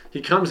dad,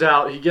 he comes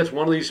out, he gets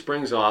one of these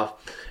springs off,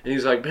 and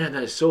he's like, man,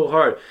 that is so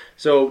hard.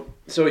 So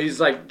he's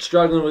like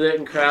struggling with it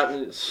and crap,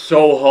 and it's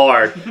so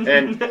hard,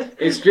 and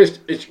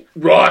it's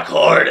rock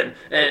hard,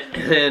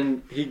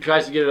 and he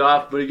tries to get it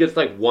off, but he gets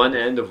like one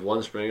end of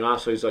one spring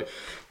off, so he's like,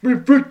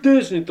 frick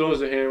this, and he throws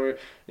the hammer.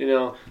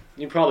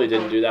 He probably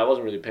didn't do that. I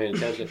wasn't really paying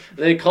attention. And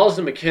then he calls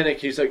the mechanic.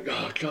 He's like,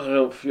 oh God, I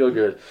don't feel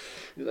good.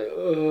 He's like,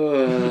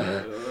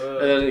 ugh.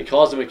 And then he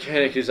calls the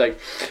mechanic. He's like,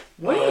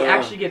 What did he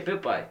actually get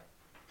bit by?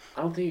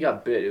 I don't think he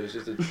got bit. It was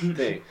just a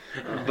thing.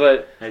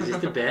 But It's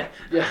just a bit.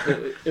 yeah,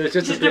 it was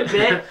just a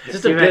bit.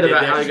 Just See a what I bit did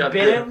about there? how he Just got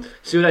bit bit. him?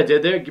 See what I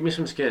did there? Give me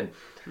some skin.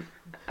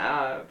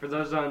 For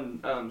those on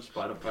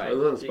Spotify, For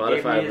those on he Spotify,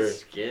 gave me we're- his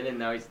skin and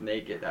now he's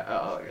naked.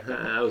 Oh,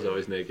 I was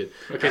always naked.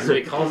 Okay, so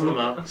he calls them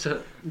up.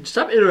 So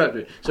stop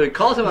interrupting me. So he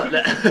calls him up.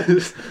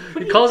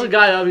 He calls the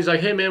guy up. He's like,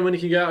 "Hey man, when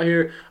can you get out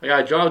here? I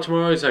got a job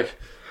tomorrow." He's like,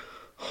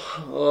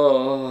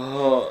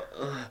 "Oh."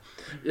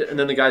 And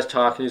then the guy's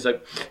talking. He's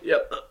like,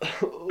 "Yep."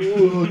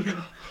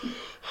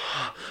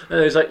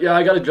 And he's like, "Yeah,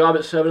 I got a job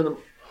at 7 in the."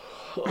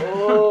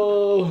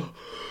 Oh.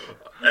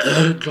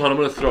 John, I'm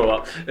gonna throw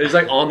up. And he's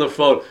like on the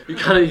phone. He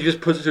just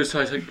puts it to his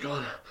side. He's like,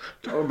 John,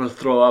 I'm gonna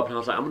throw up. And I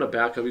was like, I'm gonna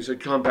back up. He's like,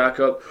 John, back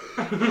up.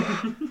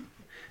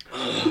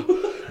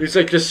 He's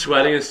like just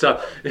sweating and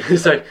stuff.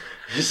 He's like,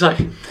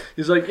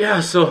 yeah.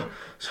 So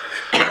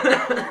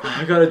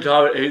I got a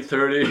job at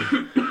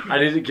 8:30. I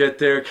need to get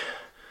there.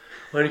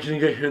 When can you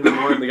get here in the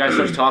morning? The guy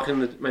starts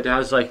talking. My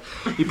dad's like,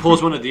 he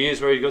pulls one of these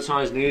where he goes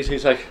on his knees.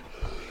 He's like.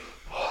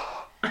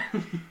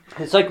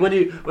 It's like when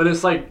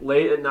it's like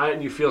late at night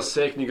and you feel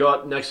sick and you go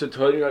out next to the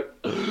toilet and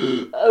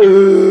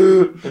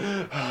you're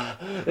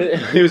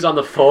like, he was on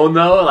the phone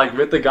though, like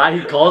with the guy.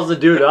 He calls the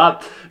dude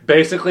up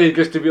basically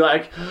just to be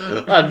like,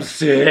 I'm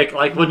sick.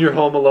 Like when you're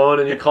home alone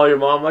and you call your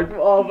mom like,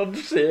 Mom, I'm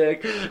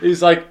sick.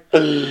 He's like,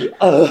 John,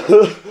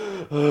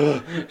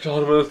 I'm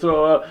gonna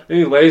throw up. And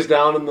he lays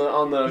down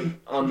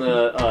on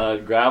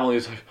the gravel. And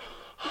he's like,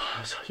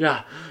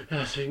 yeah,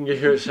 so you can get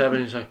here at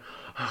 7. He's like,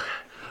 okay.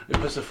 He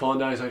puts the phone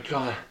down. He's like,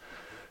 God,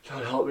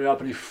 help me up,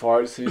 and he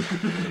farts.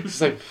 He's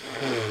like,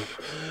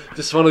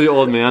 just one of the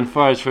old man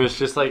farts where it's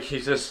just like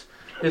it's just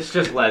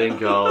letting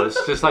go.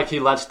 It's just like he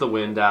lets the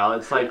wind out.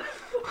 It's like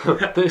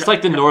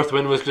the north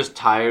wind was just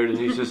tired, and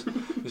he's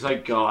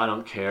like, go, I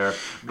don't care.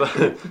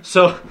 But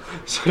so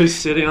he's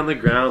sitting on the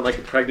ground like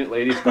a pregnant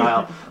lady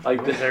style,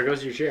 like this. There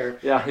goes your chair.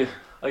 Yeah.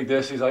 like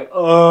this. He's like,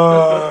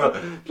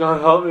 oh, John,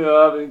 help me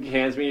up, and he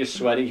hands me his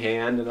sweaty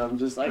hand, and I'm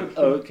just like,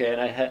 okay,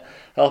 and I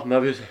help him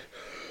up. He's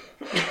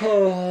like,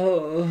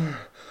 oh.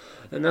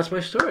 And that's my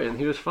story, and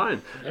he was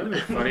fine. That would be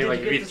funny, like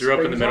if he threw up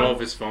in the middle of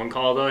his phone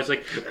call, though. It's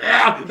like,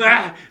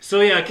 ah.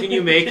 So yeah, can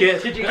you make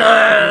it? Did you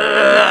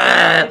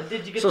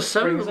get the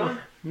springs on?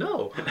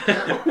 No.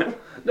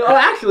 No,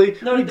 actually,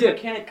 no. he Did the did.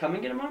 mechanic come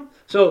and get him on?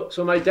 So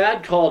my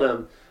dad called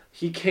him.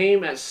 He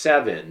came at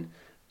 7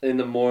 in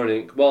the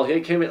morning. Well, he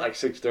came at like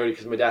 6:30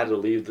 because my dad had to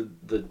leave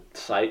the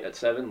site at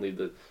 7. Leave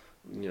the,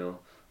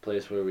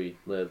 place where we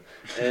live.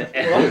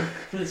 And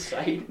the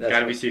site.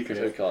 Gotta be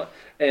secretive. That's what we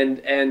call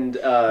it. And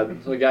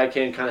so the guy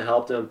came and kind of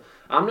helped him.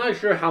 I'm not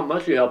sure how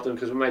much he helped him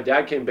because when my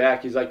dad came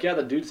back, he's like, yeah,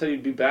 the dude said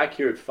he'd be back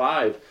here at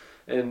 5.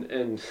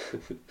 And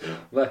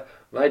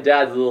my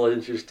dad's a little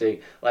interesting.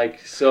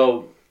 Like,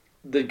 so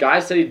the guy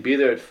said he'd be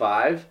there at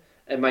 5,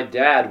 and my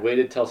dad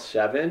waited till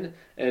 7,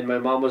 and my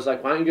mom was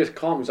like, why don't you just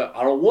call him? He's like,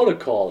 I don't want to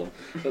call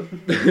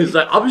him. He's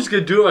like, I'm just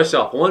going to do it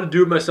myself. I want to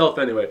do it myself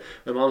anyway.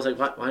 My mom's like,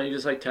 why don't you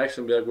just like text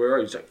him and be like, where are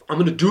you? He's like, I'm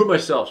going to do it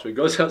myself. So he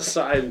goes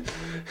outside and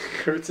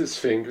hurts his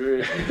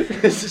finger.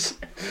 It's just,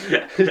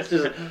 I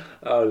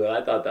don't know.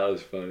 I thought that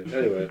was funny.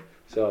 Anyway,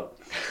 so.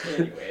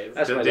 Anyways.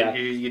 That's my dad.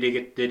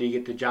 Did he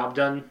get the job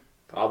done?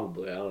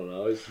 Probably. I don't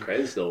know. His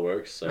crane still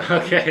works. So.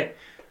 Okay.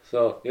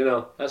 So,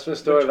 that's my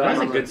story. That's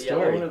a good The story.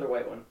 yellow one or the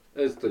white one?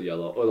 It's the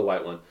yellow or the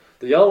white one.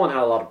 The yellow one had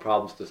a lot of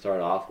problems to start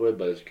off with,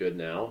 but it's good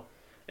now.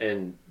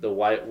 And the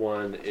white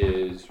one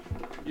is...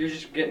 You're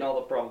just getting all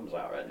the problems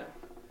out right now.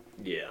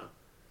 Yeah.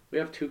 We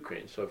have 2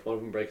 cranes, so if one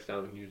of them breaks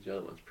down, we can use the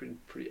other one. It's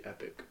pretty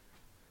epic.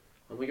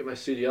 I'm going to get my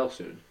CDL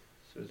soon.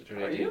 As soon as I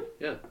turn 18. You?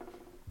 Yeah.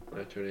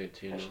 When I turn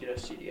 18. I should get a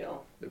CDL.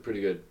 They're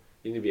pretty good.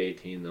 You need to be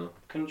 18, though.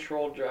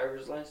 Controlled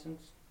driver's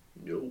license?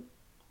 Nope.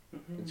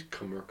 Mm-hmm. It's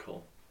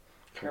commercial.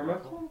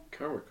 Chemical?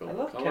 Commercial. I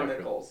love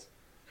chemicals.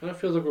 Kind of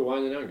feels like we're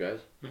winding down, guys.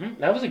 Mm-hmm.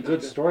 That was a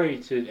good story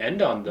to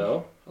end on,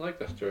 though. I like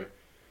that story.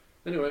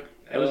 Anyway.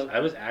 I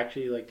was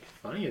actually, like,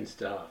 funny and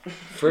stuff.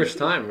 First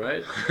time,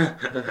 right?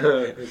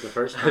 It was the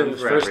first time It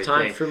was for first time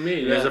everything. for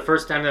me, It was the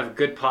first time to have a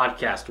good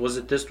podcast. Was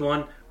it this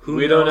one?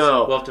 We don't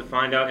know. We'll have to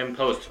find out in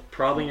post.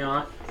 Probably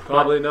not.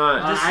 Probably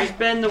not. This has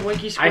been the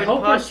Winky Squid I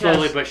hope podcast. we're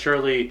slowly but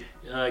surely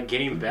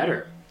getting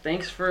better.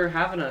 Thanks for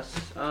having us.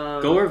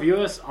 Go review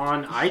us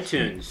on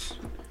iTunes.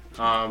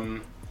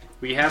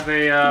 We have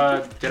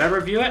a... did I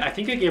review it? I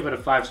think I gave it a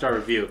 5-star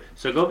review.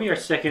 So go be our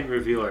second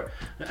reviewer.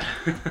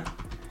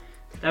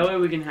 That way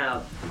we can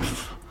have...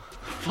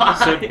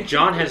 So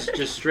John has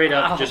just straight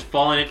up just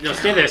fallen in... No,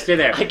 stay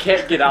there. I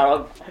can't get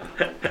out.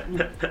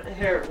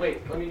 Here,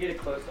 wait. Let me get it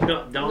close.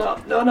 No,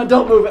 don't. No,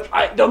 don't move it.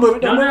 Don't move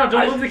it. No,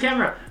 don't move the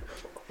camera.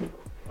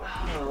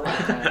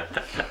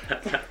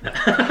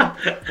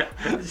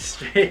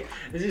 Straight.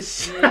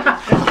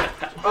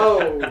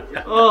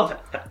 Oh.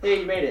 Hey,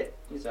 you made it.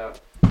 He's out.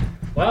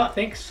 Well,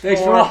 thanks for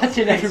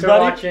watching, Thanks for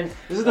everybody. watching.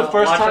 This is the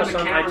first watch time us the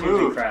on camera iTunes and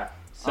moved. crap.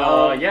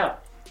 So, yeah.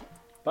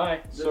 Bye.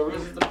 So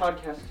this is the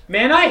podcast.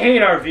 Man, I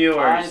hate our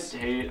viewers. I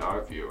hate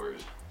our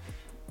viewers.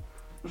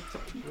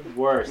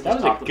 Worst.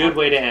 That was a good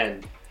way to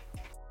end.